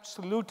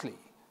 Absolutely.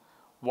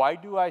 Why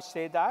do I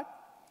say that?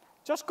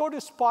 Just go to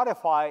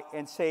Spotify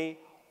and say,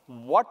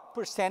 what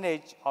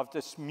percentage of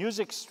the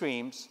music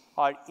streams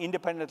are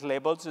independent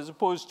labels as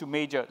opposed to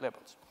major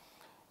labels?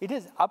 It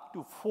is up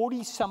to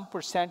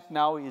 40-some%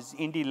 now is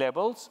indie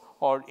labels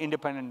or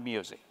independent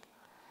music,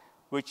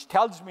 which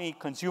tells me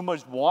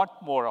consumers want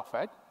more of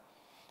it,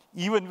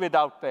 even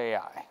without the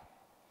AI.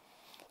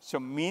 So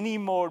many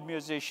more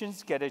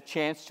musicians get a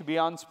chance to be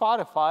on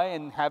Spotify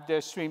and have their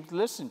streams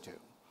listened to.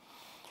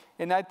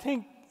 And I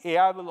think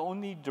AI will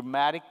only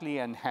dramatically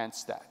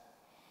enhance that.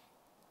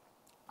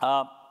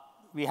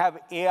 We have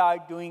AI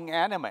doing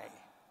anime.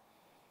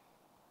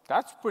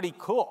 That's pretty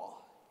cool.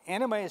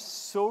 Anime is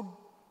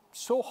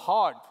so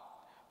hard,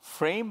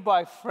 frame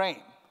by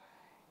frame.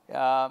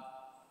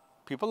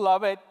 People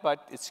love it,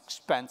 but it's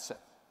expensive.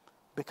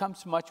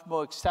 Becomes much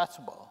more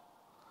accessible.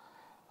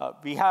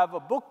 We have a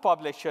book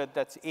publisher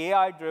that's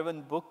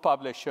AI-driven book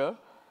publisher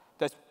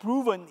that's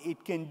proven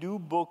it can do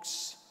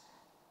books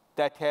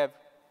that have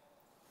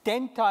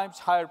 10 times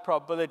higher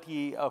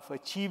probability of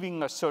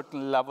achieving a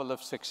certain level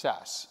of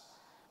success.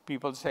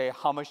 People say,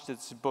 how much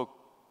does this book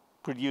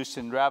produce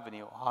in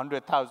revenue?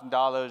 $100,000,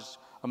 $1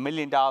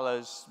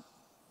 million,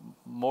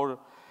 more.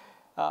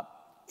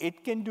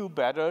 It can do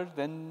better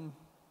than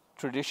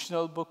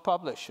traditional book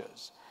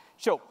publishers.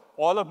 So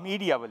all of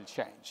media will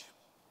change.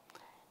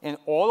 And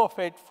all of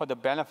it for the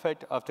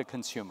benefit of the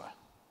consumer.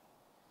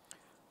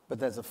 But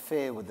there's a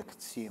fear with the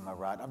consumer,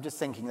 right? I'm just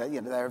thinking that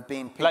there have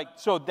been people...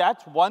 So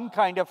that's one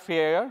kind of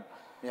fear,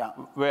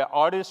 where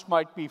artists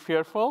might be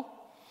fearful.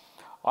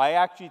 I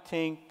actually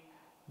think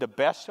the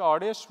best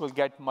artists will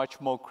get much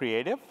more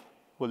creative,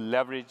 will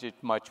leverage it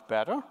much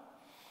better,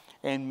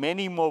 and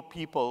many more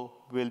people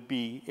will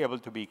be able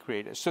to be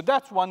creative. So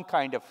that's one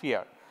kind of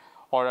fear,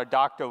 or a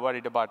doctor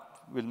worried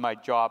about, will my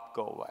job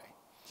go away?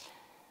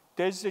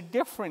 There's a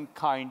different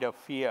kind of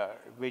fear,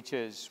 which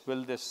is,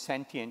 will this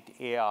sentient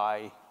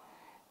AI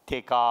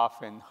take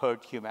off and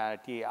hurt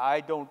humanity? I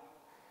don't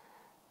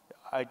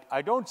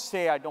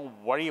say I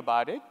don't worry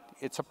about it.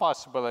 It's a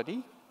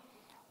possibility.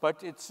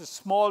 But it's a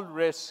small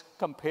risk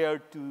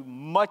compared to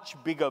much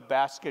bigger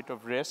basket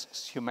of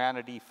risks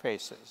humanity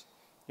faces.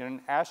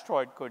 An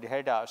asteroid could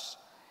hit us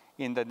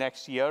in the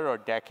next year or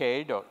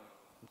decade or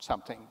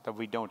something that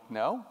we don't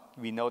know.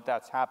 We know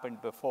that's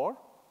happened before.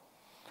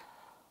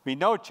 We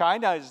know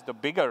China is the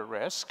bigger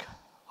risk.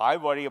 I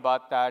worry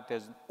about that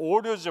as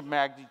orders of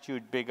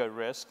magnitude bigger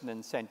risk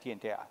than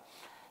sentient AI.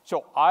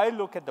 So I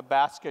look at the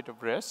basket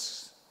of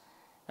risks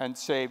and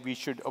say we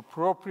should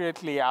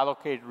appropriately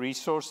allocate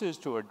resources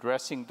to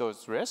addressing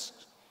those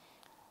risks.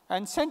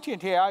 And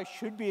sentient AI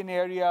should be an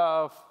area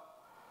of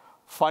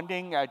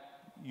funding at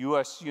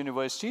US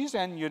universities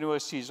and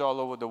universities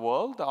all over the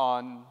world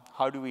on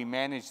how do we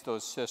manage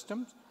those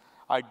systems.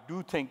 I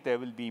do think there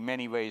will be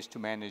many ways to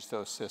manage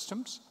those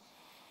systems.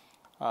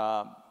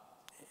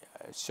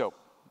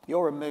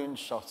 You're a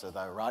moonshotter,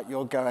 though, right?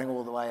 You're going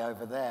all the way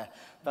over there.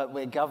 But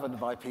we're governed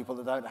by people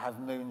that don't have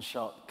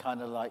moonshot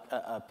kind of like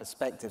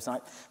perspectives. And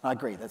I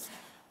agree.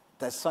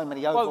 There's so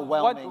many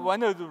overwhelming... Well,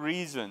 one of the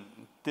reasons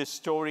this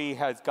story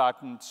has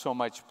gotten so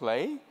much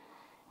play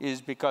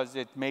is because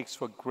it makes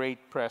for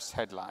great press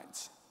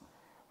headlines.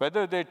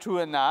 Whether they're true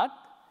or not,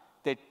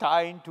 they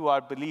tie into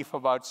our belief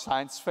about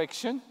science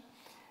fiction,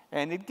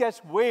 and it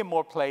gets way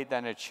more play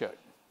than it should.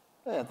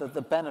 Yeah,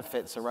 the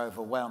benefits are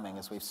overwhelming,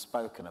 as we've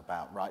spoken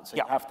about, right? So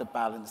Yeah. you have to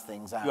balance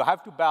things out. You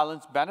have to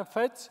balance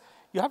benefits.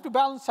 You have to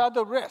balance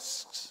other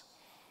risks,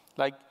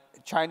 like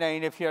China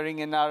interfering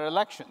in our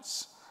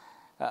elections.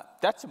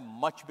 That's a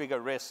much bigger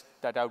risk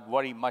that I would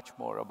worry much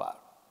more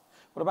about.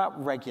 What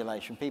about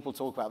regulation? People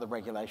talk about the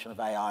regulation of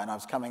AI, and I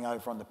was coming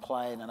over on the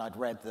plane, and I'd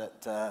read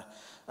that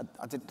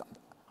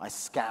I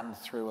scanned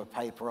through a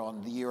paper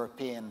on the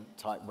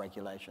European-type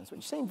regulations,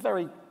 which seemed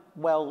very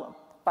well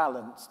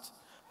balanced.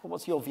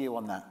 What's your view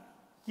on that?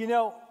 You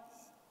know,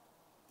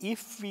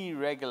 if we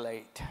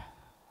regulate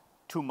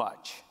too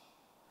much,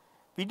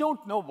 we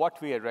don't know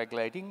what we are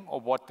regulating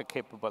or what the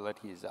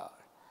capabilities are.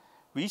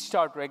 We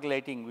start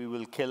regulating, we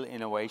will kill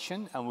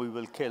innovation, and we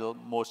will kill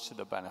most of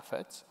the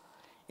benefits,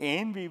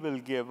 and we will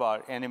give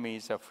our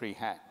enemies a free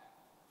hand.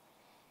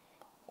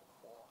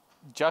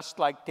 Just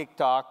like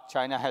TikTok,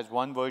 China has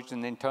one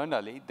version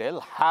internally,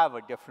 they'll have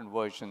a different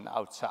version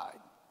outside.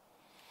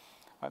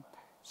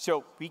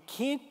 So we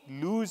can't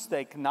lose the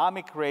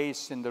economic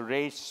race in the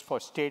race for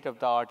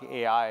state-of-the-art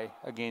AI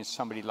against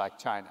somebody like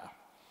China.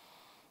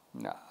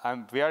 No,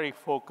 I'm very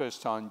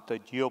focused on the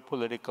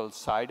geopolitical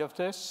side of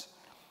this,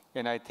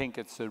 and I think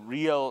it's a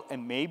real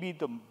and maybe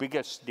the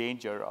biggest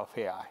danger of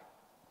AI.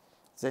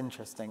 It's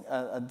interesting.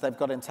 They've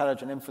got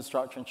intelligent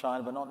infrastructure in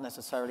China, but not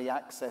necessarily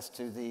access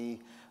to the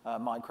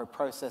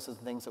microprocessors and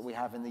things that we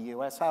have in the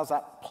US. How's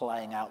that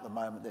playing out at the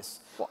moment?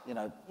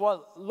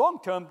 Well, long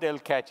term, they'll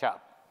catch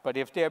up. But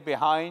if they're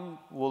behind,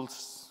 we'll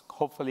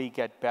hopefully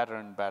get better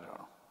and better.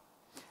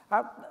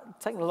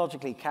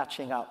 Technologically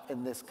catching up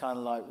in this kind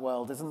of like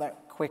world, isn't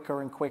that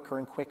quicker and quicker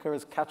and quicker?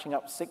 Is catching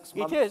up 6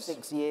 months,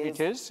 6 years? It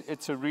is.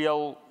 It's a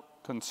real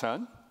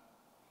concern.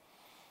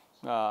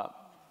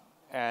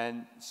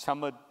 And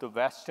some of the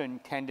Western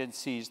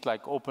tendencies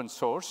like open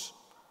source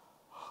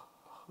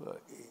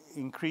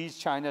increase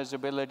China's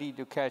ability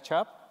to catch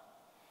up.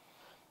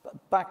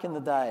 Back in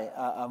the day,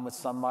 with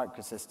some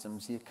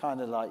microsystems, you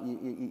kind of like,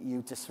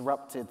 you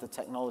disrupted the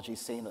technology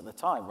scene at the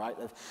time, right?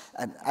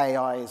 And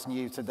AI is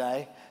new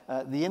today.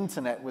 The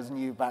internet was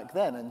new back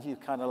then, and you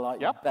kind of like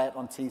bet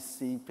on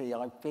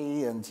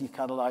TCP/IP, and you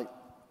kind of like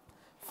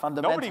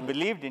fundamentally... Nobody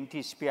believed in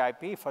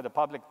TCP/IP for the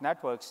public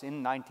networks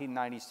in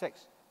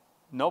 1996.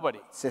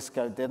 Nobody.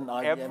 Cisco didn't,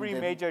 IBM Every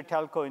major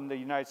telco in the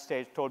United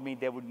States told me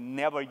they would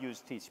never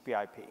use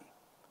TCP/IP.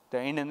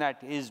 The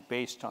internet is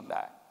based on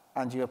that.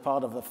 And you're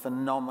part of a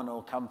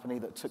phenomenal company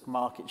that took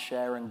market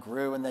share and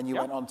grew, and then you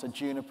went on to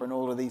Juniper and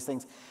all of these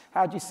things.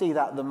 How do you see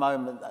that at the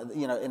moment,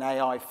 in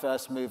AI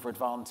first mover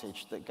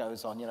advantage that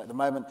goes on? At the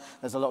moment,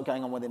 there's a lot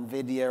going on with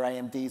NVIDIA,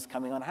 AMD's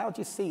coming on. How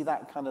do you see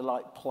that kind of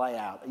like play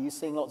out? Are you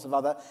seeing lots of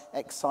other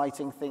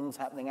exciting things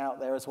happening out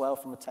there as well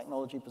from a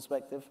technology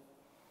perspective?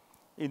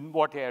 In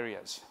what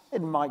areas?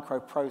 In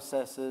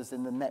microprocessors,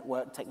 in the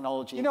network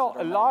technology.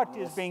 A lot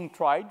is being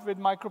tried with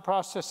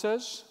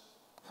microprocessors.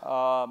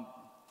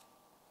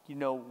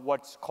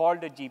 What's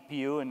called a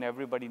GPU, and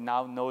everybody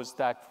now knows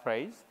that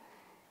phrase,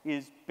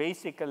 is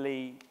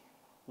basically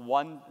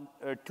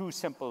two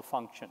simple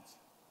functions: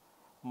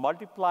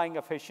 multiplying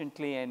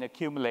efficiently and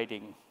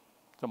accumulating.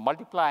 So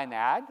multiply and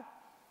add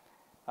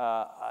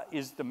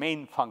is the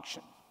main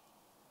function.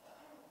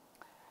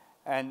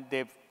 And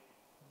they've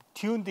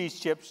tuned these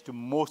chips to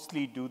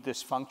mostly do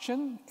this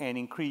function and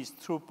increase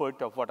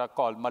throughput of what are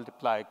called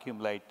multiply,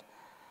 accumulate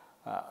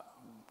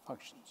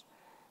functions.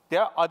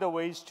 There are other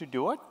ways to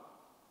do it.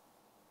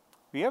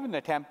 We have an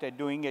attempt at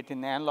doing it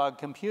in analog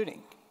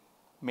computing.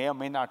 May or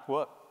may not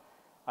work.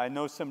 I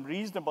know some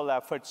reasonable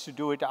efforts to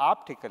do it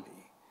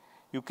optically.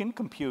 You can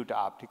compute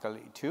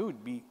optically, too.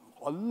 It'd be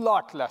a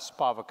lot less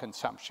power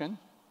consumption.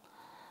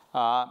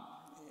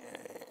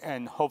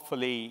 And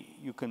hopefully,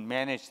 you can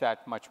manage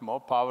that much more.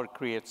 Power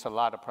creates a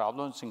lot of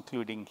problems,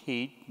 including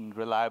heat and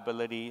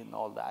reliability and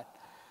all that.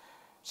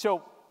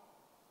 So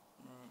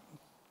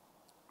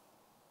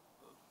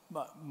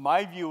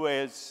my view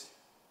is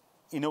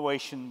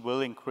innovation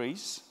will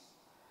increase.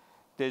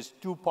 There's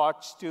two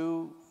parts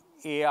to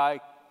AI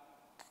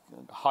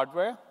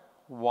hardware.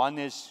 One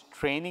is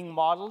training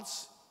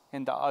models,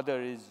 and the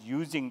other is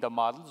using the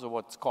models, or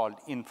what's called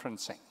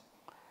inferencing.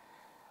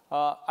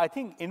 I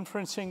think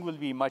inferencing will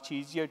be much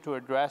easier to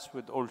address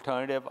with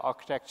alternative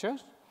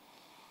architectures.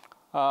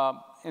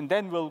 And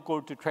then we'll go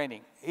to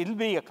training. It'll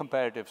be a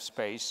competitive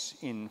space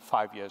in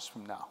 5 years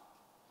from now.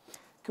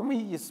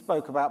 You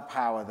spoke about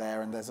power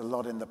there, and there's a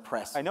lot in the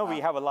press. I know we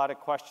have a lot of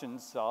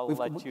questions, so I'll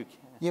let you.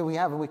 Yeah, we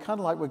have, and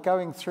we're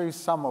going through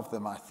some of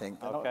them, I think.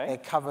 They're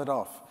covered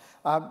off.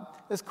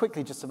 Let's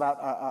quickly just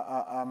about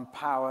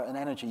power and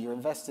energy. You're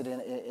invested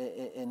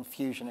in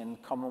fusion, in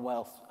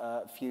Commonwealth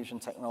fusion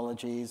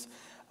technologies.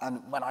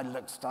 And when I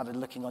started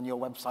looking on your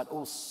website,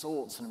 all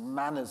sorts and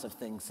manners of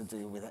things to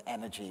do with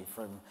energy,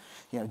 from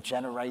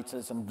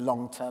generators and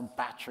long-term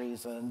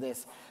batteries and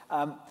this.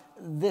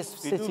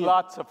 We do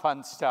lots of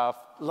fun stuff,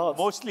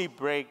 mostly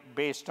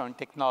based on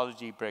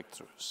technology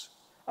breakthroughs.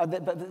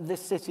 But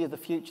this city of the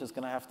future is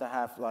going to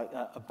have like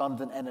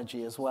abundant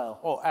energy as well.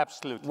 Oh,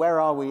 absolutely. Where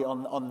are we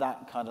on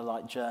that kind of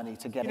like journey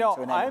to get into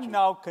an energy? I'm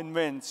now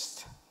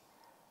convinced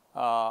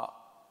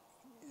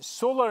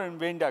solar and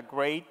wind are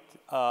great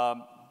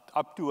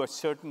up to a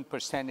certain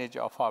percentage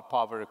of our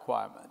power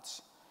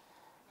requirements.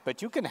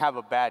 But you can have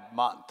a bad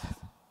month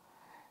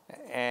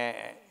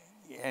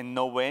and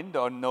no wind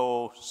or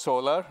no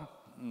solar.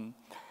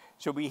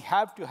 So we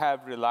have to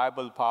have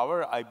reliable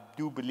power. I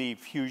do believe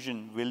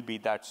fusion will be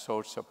that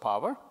source of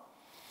power.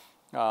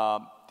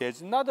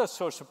 There's another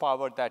source of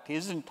power that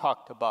isn't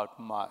talked about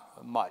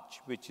much,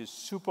 which is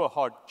super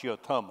hot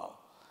geothermal.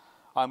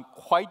 I'm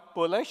quite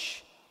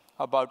bullish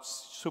about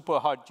super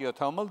hot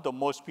geothermal, though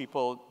most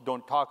people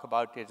don't talk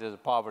about it as a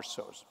power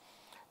source.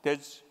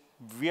 There's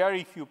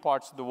very few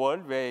parts of the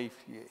world where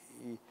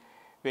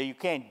you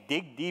can't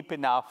dig deep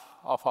enough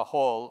of a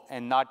hole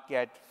and not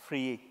get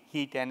free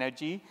heat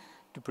energy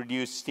to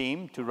produce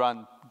steam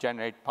to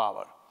generate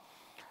power.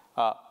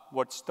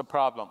 What's the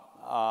problem?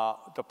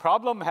 The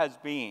problem has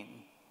been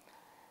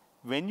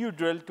when you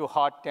drill to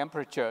hot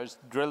temperatures,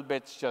 drill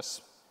bits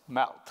just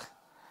melt.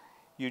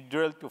 You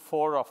drill to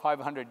 400 or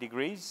 500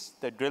 degrees,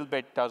 the drill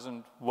bit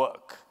doesn't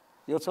work.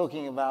 You're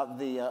talking about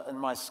the, in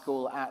my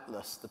school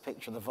atlas, the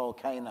picture of the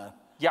volcano.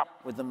 Yeah.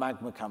 With the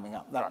magma coming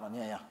up, that one,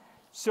 yeah.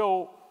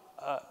 So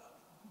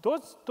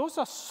those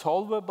are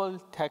solvable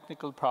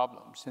technical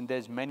problems, and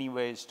there's many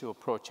ways to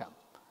approach them.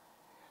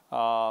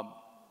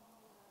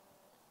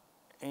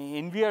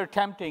 And we are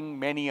attempting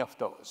many of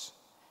those.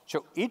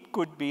 So it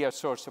could be a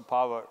source of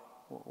power.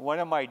 One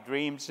of my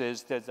dreams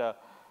is there's a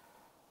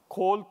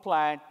coal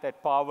plant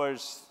that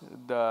powers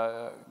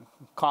the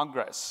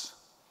Congress,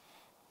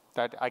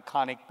 that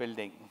iconic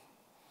building.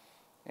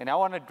 And I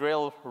want to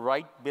drill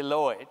right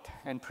below it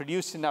and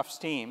produce enough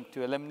steam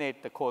to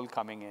eliminate the coal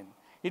coming in.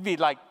 It'd be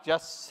like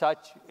just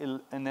such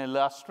an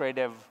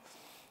illustrative,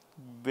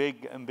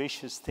 big,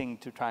 ambitious thing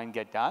to try and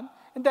get done.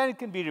 And then it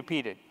can be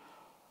repeated.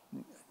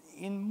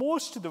 In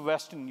most of the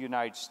Western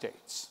United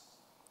States,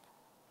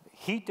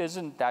 heat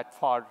isn't that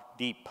far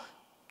deep.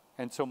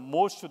 And so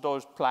most of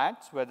those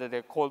plants, whether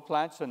they're coal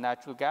plants or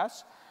natural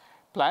gas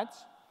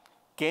plants,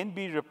 can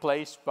be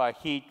replaced by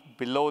heat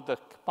below the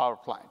power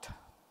plant.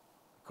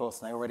 Of course,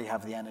 they already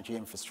have the energy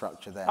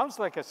infrastructure there. Sounds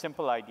like a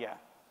simple idea.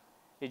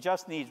 It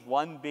just needs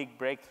one big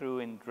breakthrough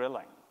in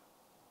drilling.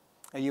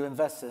 Are you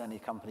invested in any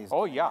companies?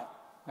 Oh, yeah,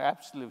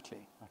 absolutely.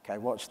 Okay,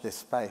 watch this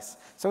space.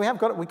 So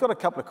we've got a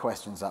couple of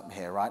questions up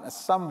here, right?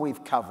 Some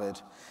we've covered.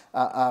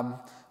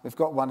 We've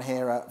got one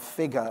here,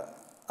 Figure.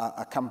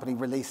 A company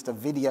released a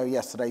video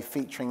yesterday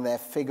featuring their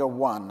Figure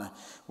 1,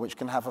 which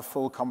can have a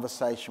full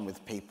conversation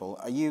with people.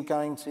 Are you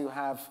going to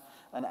have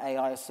an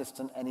AI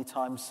assistant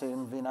anytime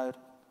soon, Vinod?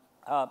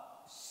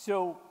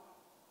 So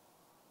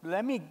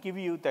let me give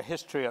you the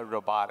history of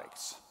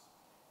robotics.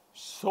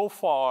 So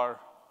far,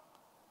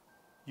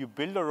 you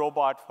build a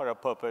robot for a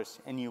purpose,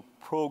 and you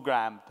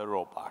program the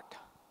robot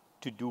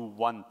to do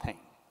one thing.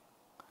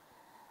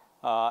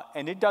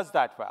 And it does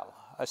that well.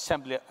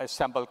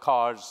 Assemble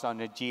cars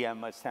on a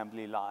GM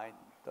assembly line,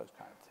 those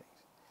kind of things.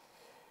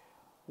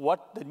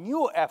 What the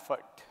new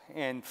effort,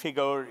 and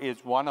Figure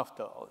is one of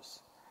those,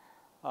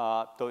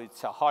 though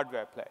it's a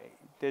hardware play,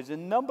 there's a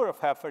number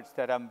of efforts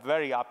that I'm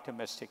very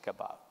optimistic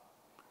about.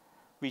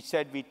 We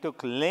said we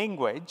took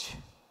language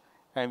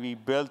and we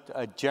built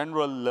a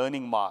general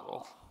learning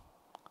model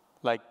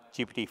like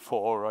GPT-4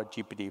 or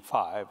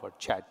GPT-5 or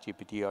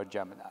ChatGPT or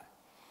Gemini.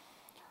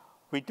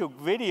 We took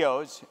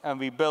videos and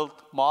we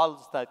built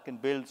models that can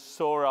build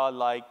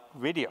Sora-like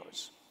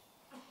videos.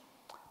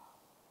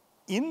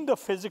 In the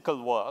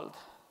physical world,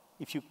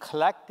 if you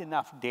collect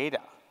enough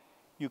data,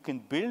 you can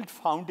build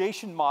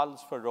foundation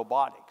models for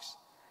robotics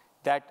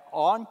that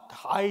aren't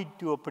tied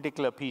to a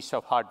particular piece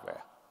of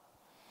hardware.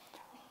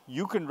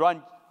 You can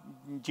run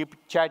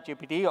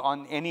ChatGPT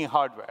on any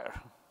hardware,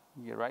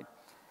 right?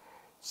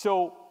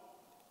 So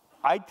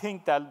I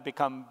think that'll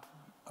become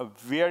a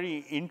very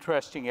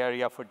interesting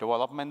area for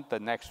development the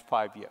next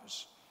 5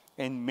 years.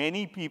 And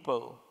many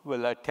people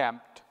will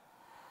attempt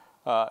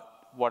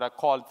what are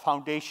called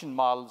foundation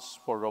models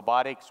for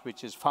robotics,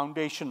 which is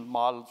foundation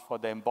models for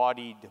the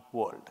embodied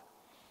world,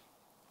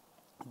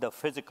 the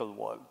physical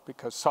world,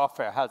 because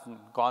software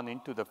hasn't gone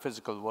into the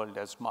physical world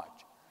as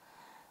much,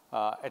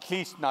 at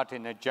least not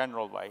in a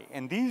general way.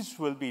 And these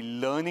will be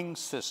learning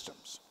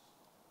systems.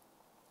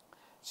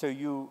 So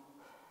you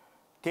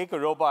take a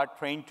robot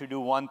trained to do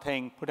one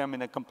thing, put them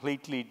in a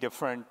completely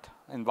different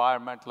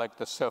environment like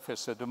the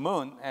surface of the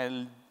moon,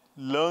 and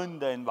learn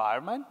the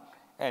environment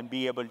and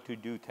be able to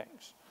do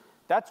things.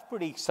 That's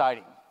pretty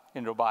exciting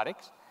in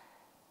robotics.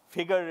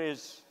 Figure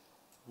is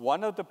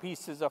one of the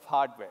pieces of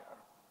hardware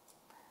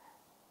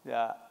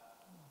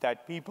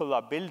that people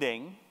are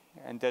building,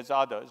 and there's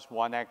others,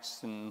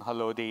 1X and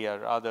Halodi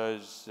or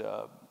others.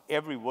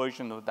 Every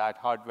version of that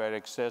hardware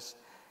exists.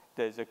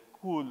 There's a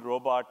cool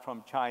robot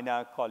from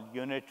China called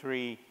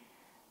Unitary,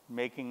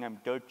 making them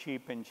dirt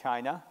cheap in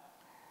China.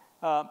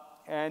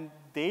 And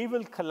they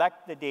will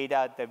collect the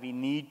data that we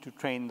need to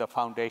train the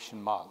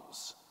foundation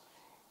models.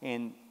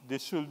 And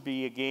this will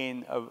be,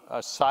 again,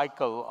 a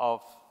cycle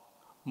of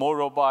more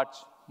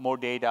robots, more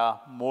data,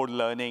 more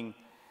learning.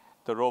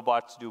 The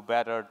robots do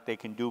better. They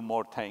can do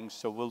more things.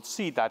 So we'll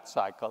see that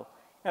cycle.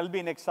 It'll be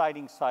an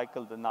exciting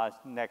cycle the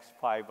next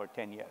 5 or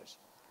 10 years.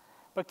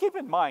 But keep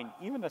in mind,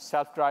 even a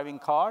self-driving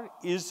car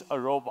is a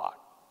robot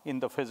in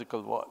the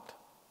physical world.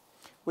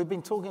 We've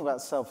been talking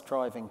about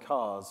self-driving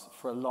cars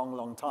for a long,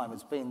 long time.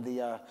 It's been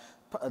the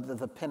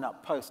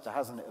pin-up poster,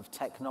 hasn't it, of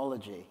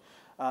technology.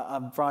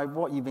 By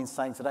what you've been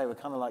saying today, we're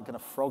kind of like going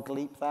to frog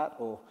leap that,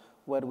 or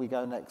where do we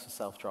go next for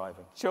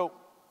self-driving? So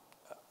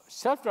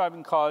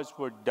self-driving cars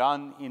were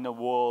done in a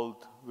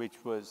world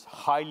which was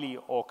highly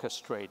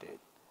orchestrated.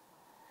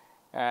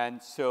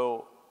 And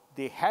so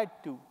they had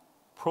to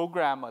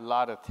program a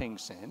lot of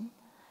things in.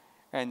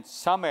 And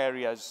some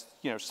areas,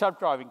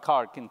 self-driving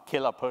car can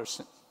kill a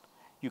person.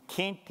 You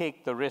can't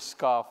take the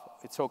risk of,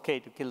 it's okay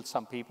to kill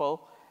some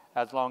people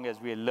as long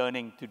as we're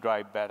learning to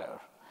drive better.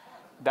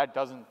 That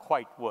doesn't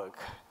quite work,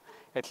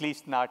 at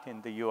least not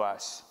in the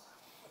US.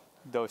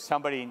 Though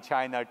somebody in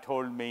China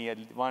told me,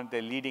 one of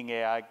the leading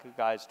AI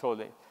guys told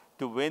me,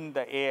 to win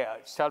the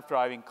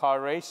self-driving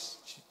car race,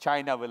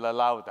 China will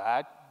allow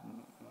that.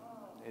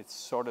 It's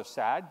sort of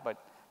sad, but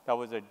that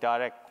was a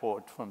direct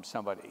quote from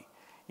somebody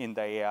in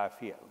the AI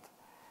field.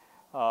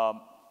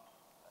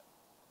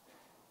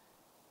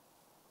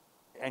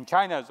 And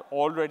China is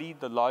already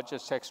the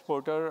largest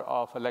exporter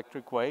of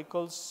electric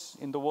vehicles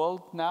in the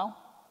world now.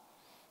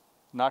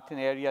 Not an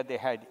area they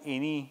had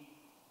any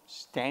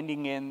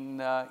standing in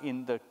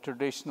the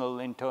traditional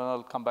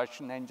internal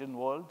combustion engine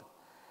world.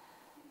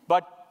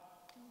 But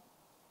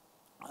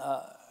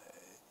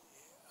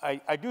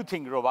I do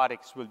think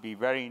robotics will be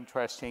very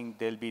interesting.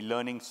 There'll be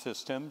learning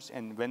systems,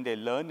 and when they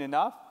learn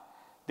enough,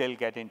 they'll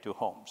get into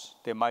homes.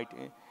 They might,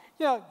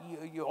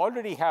 you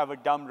already have a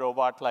dumb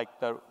robot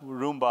like the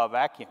Roomba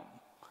vacuum,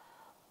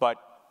 but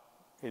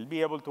it'll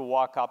be able to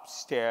walk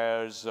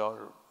upstairs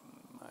or,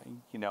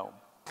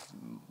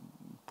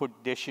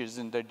 put dishes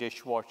in the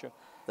dishwasher.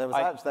 There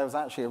was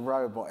actually a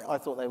robot. I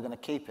thought they were going to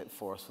keep it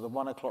for us. For the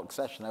 1 o'clock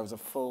session, there was a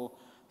full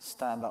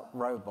stand-up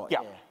robot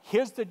here.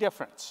 Here's the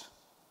difference.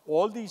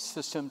 All these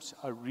systems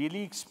are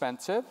really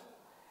expensive,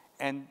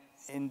 and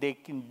they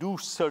can do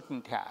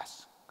certain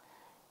tasks.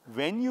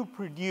 When you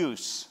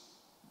produce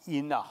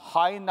in a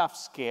high enough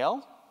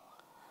scale,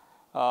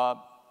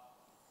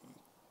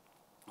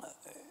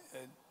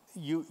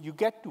 you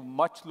get to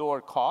much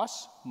lower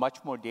costs,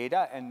 much more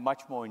data, and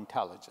much more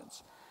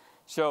intelligence.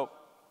 So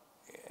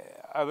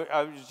I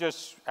was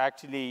just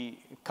actually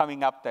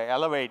coming up the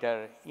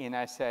elevator, and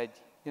I said,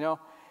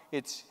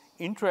 it's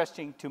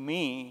interesting to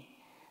me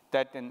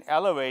that an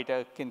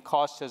elevator can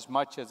cost as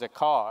much as a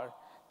car,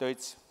 though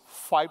it's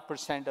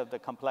 5% of the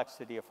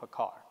complexity of a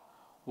car.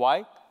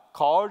 Why?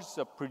 Cars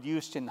are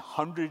produced in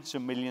hundreds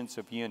of millions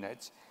of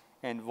units,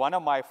 and one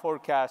of my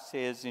forecasts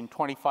is in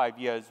 25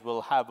 years,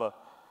 we'll have 1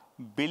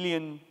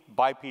 billion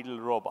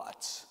bipedal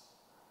robots.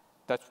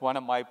 That's one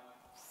of my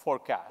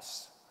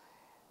forecasts.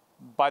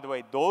 By the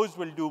way, those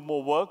will do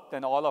more work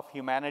than all of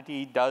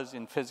humanity does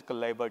in physical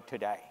labor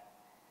today.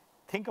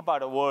 Think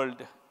about a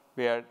world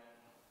where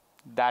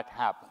that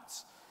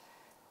happens.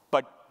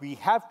 But we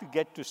have to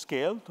get to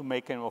scale to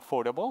make it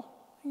affordable.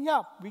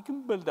 Yeah, we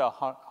can build a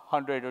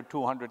 $100,000 or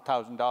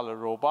 $200,000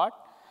 robot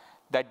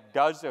that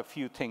does a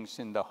few things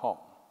in the home.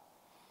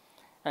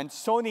 And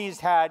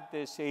Sony's had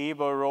this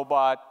Eva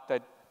robot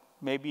that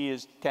maybe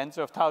is tens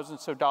of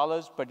thousands of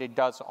dollars, but it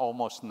does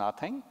almost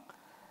nothing.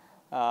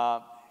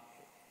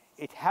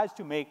 It has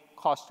to make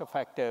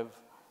cost-effective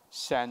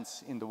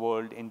sense in the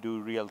world and do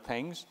real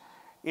things.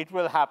 It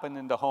will happen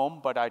in the home,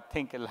 but I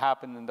think it'll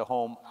happen in the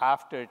home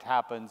after it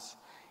happens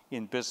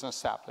in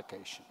business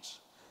applications.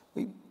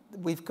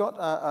 We've got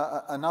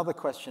another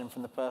question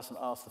from the person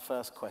who asked the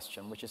first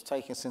question, which is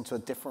taking us into a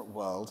different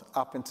world,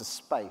 up into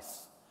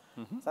space.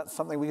 Mm-hmm. That's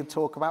something we could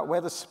talk about,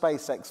 where does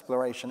space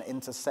exploration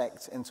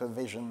intersect into a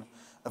vision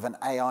of an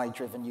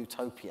AI-driven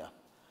utopia?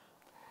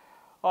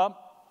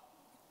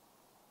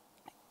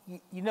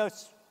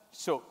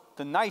 So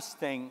the nice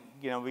thing,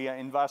 we are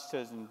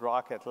investors in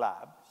Rocket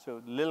Lab.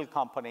 So a little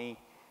company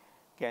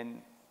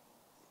can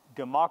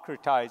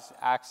democratize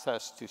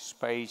access to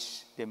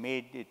space. They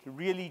made it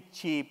really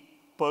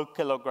cheap per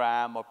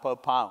kilogram or per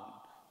pound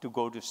to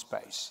go to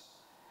space.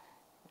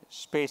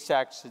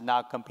 SpaceX is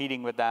now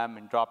competing with them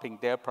and dropping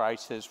their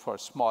prices for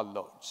small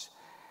loads.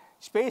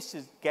 Space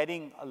is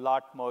getting a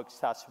lot more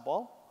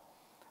accessible.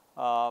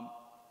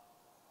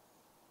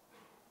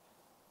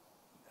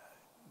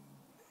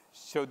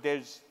 So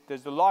there's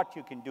a lot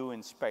you can do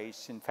in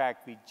space. In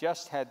fact, we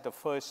just had the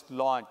first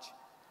launch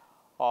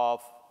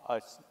of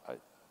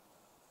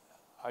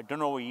I don't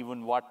know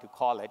even what to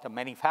call it, a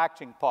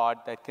manufacturing pod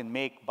that can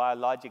make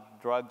biologic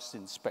drugs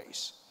in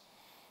space.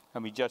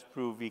 And we just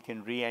proved we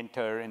can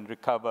re-enter and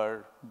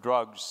recover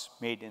drugs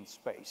made in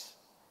space.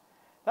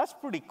 That's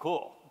pretty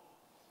cool,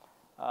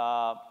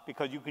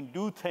 because you can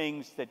do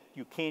things that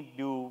you can't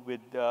do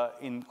with,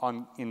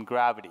 in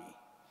gravity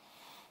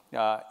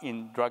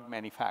in drug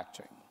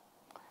manufacturing.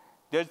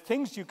 There's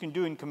things you can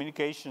do in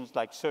communications,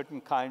 like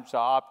certain kinds of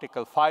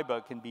optical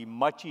fiber can be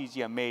much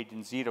easier made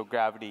in zero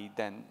gravity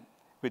than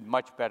with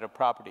much better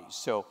properties.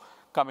 So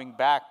coming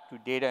back to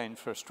data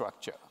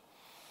infrastructure,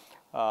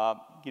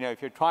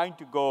 if you're trying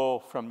to go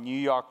from New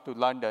York to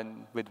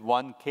London with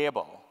one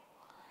cable,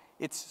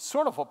 it's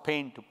sort of a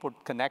pain to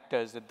put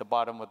connectors at the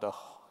bottom of the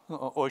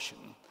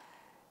ocean.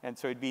 And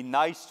so it'd be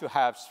nice to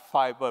have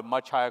fiber,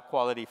 much higher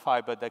quality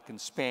fiber that can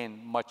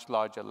span much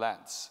larger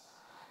lengths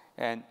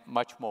and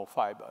much more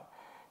fiber.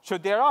 So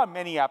there are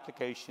many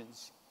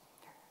applications.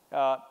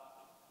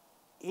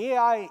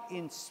 AI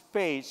in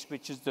space,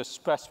 which is the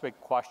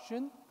specific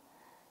question,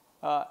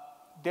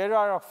 there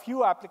are a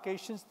few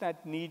applications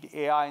that need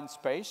AI in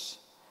space.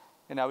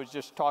 And I was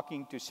just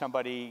talking to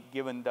somebody,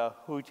 given the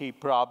Houthi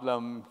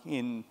problem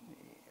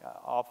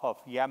off of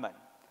Yemen,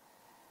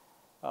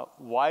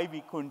 why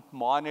we couldn't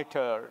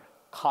monitor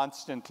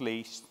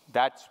constantly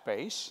that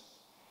space.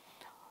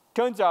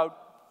 Turns out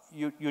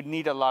you'd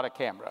need a lot of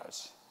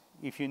cameras.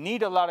 If you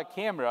need a lot of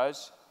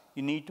cameras,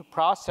 you need to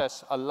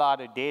process a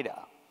lot of data.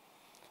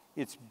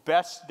 It's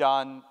best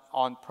done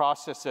on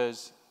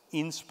processors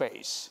in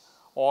space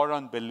or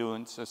on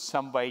balloons or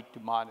some way to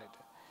monitor.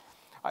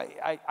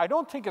 I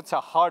don't think it's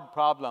a hard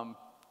problem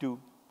to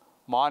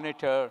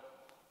monitor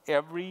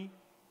every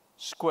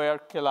square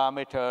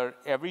kilometer,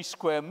 every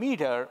square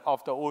meter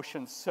of the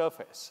ocean's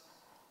surface.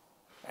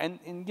 And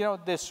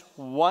this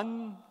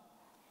one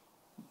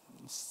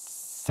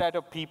set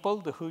of people,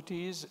 the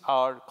Houthis,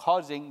 are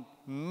causing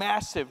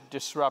massive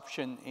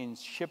disruption in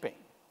shipping.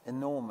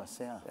 Enormous,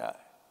 yeah.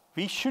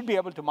 We should be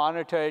able to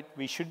monitor it.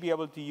 We should be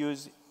able to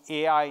use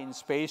AI in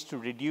space to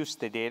reduce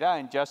the data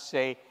and just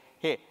say,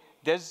 hey,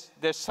 there's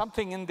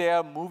something in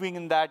there moving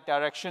in that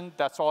direction.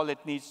 That's all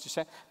it needs to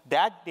say.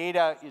 That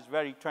data is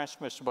very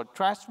transmissible.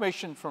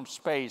 Transmission from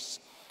space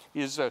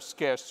is a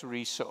scarce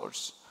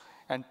resource,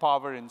 and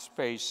power in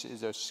space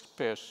is a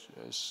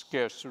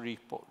scarce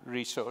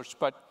resource.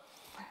 But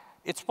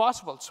it's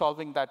possible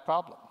solving that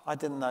problem. I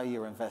didn't know you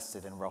were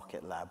invested in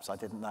rocket labs. I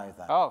didn't know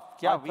that. Oh,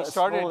 yeah, we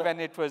started when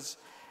it was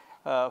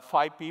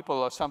 5 people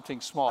or something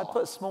small. I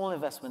put a small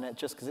investment in it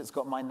just because it's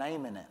got my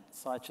name in it.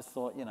 So I just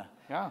thought,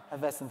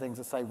 invest in things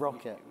that say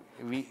rocket.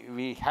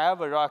 We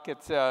have a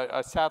rocket,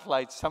 a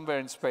satellite somewhere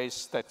in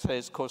space that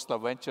says Coastal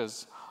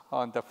Ventures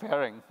on the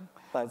fairing.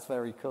 That's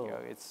very cool.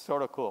 It's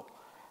sort of cool.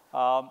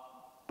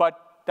 But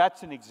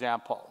that's an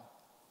example.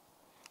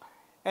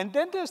 And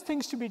then there's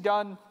things to be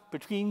done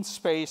between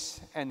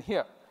space and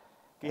here.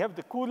 We have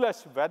the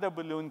coolest weather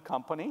balloon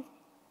company,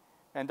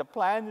 and the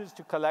plan is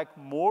to collect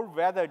more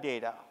weather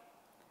data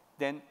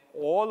than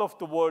all of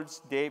the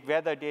world's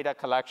weather data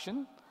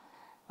collection.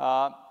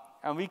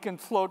 And we can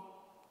float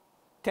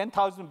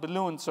 10,000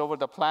 balloons over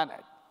the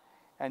planet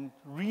and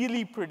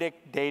really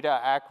predict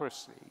data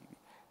accuracy.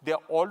 They're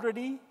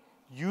already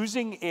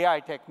using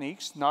AI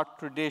techniques, not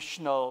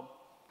traditional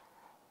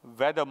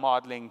weather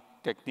modeling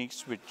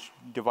techniques, which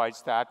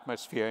divides the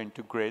atmosphere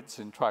into grids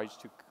and tries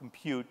to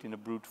compute in a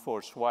brute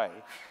force way.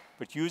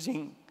 But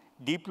using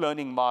deep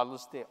learning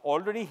models they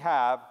already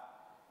have,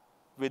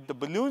 with the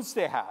balloons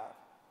they have,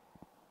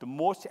 the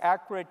most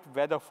accurate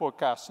weather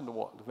forecast in the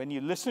world. When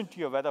you listen to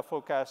your weather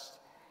forecast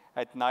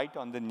at night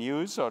on the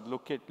news or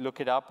look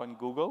it up on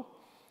Google,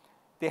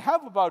 they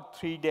have about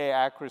 3-day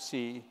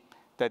accuracy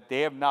that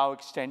they have now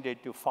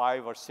extended to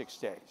 5 or 6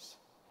 days.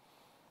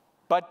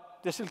 But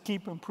this will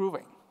keep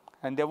improving.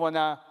 And they want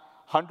to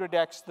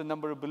 100x the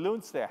number of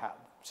balloons they have.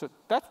 So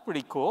that's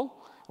pretty cool.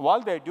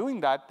 While they're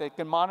doing that, they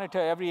can monitor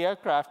every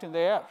aircraft in the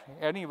air,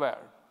 anywhere,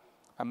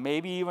 and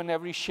maybe even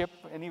every ship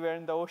anywhere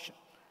in the ocean.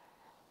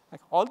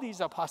 Like, all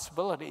these are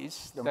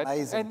possibilities.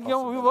 Amazing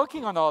we're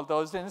working on all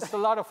those, and it's a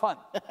lot of fun.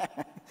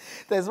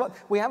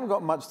 We haven't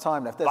got much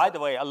time left. By the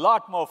way, a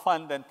lot more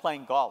fun than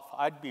playing golf.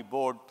 I'd be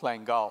bored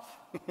playing golf.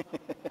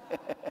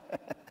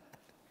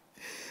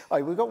 All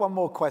right, we've got one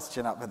more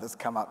question up that's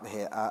come up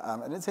here,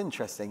 and it's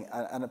interesting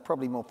and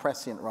probably more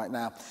prescient right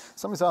now.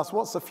 Someone's asked,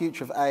 what's the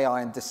future of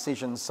AI and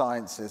decision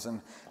sciences, and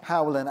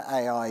how will an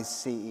AI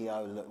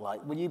CEO look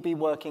like? Will you be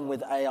working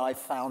with AI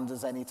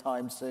founders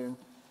anytime soon?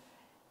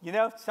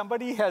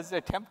 Somebody has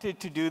attempted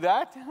to do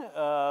that.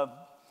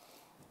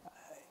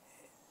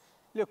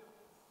 Look,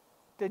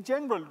 the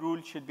general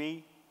rule should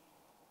be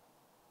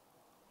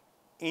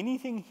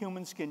anything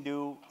humans can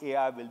do,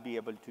 AI will be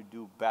able to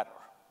do better.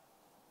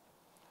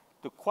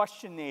 The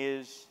question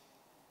is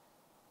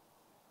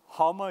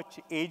how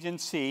much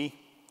agency,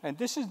 and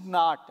this is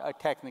not a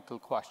technical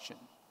question.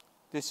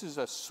 This is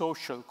a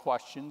social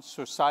question.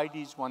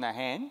 Societies want a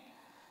hand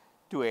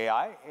to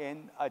AI,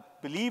 and I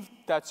believe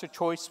that's a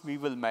choice we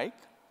will make.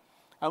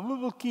 And we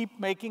will keep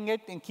making it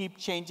and keep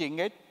changing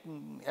it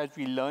as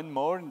we learn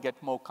more and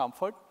get more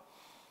comfort.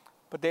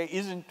 But there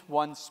isn't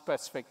one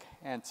specific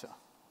answer.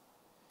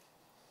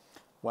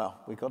 Well,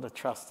 we've got to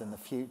trust in the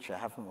future,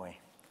 haven't we?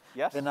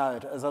 Yes.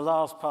 Vinod, as a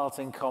last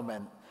parting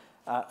comment,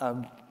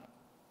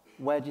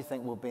 where do you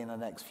think we'll be in the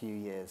next few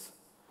years?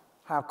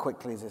 how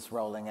quickly is this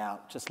rolling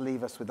out? Just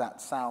leave us with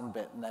that sound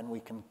bit, and then we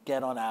can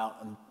get on out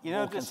and walk into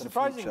the future. The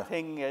surprising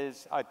thing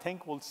is, I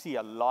think we'll see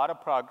a lot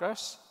of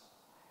progress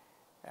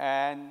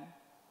and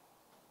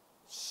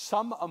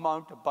some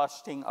amount of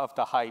busting of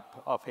the hype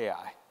of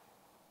AI.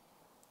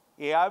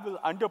 AI will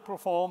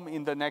underperform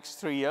in the next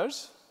 3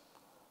 years.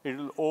 It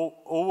will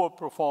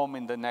overperform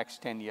in the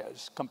next 10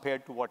 years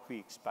compared to what we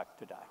expect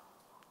today.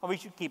 And we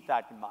should keep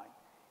that in mind.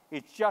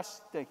 It's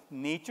just the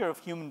nature of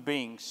human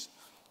beings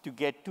to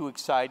get too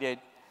excited,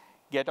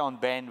 get on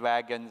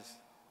bandwagons,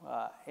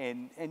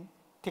 and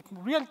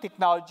real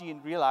technology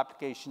and real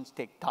applications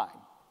take time.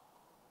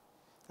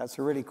 That's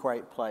a really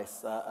great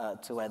place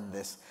to end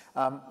this.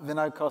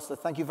 Vinod Costa,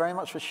 thank you very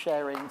much for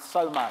sharing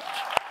so much.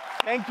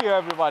 Thank you,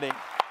 everybody.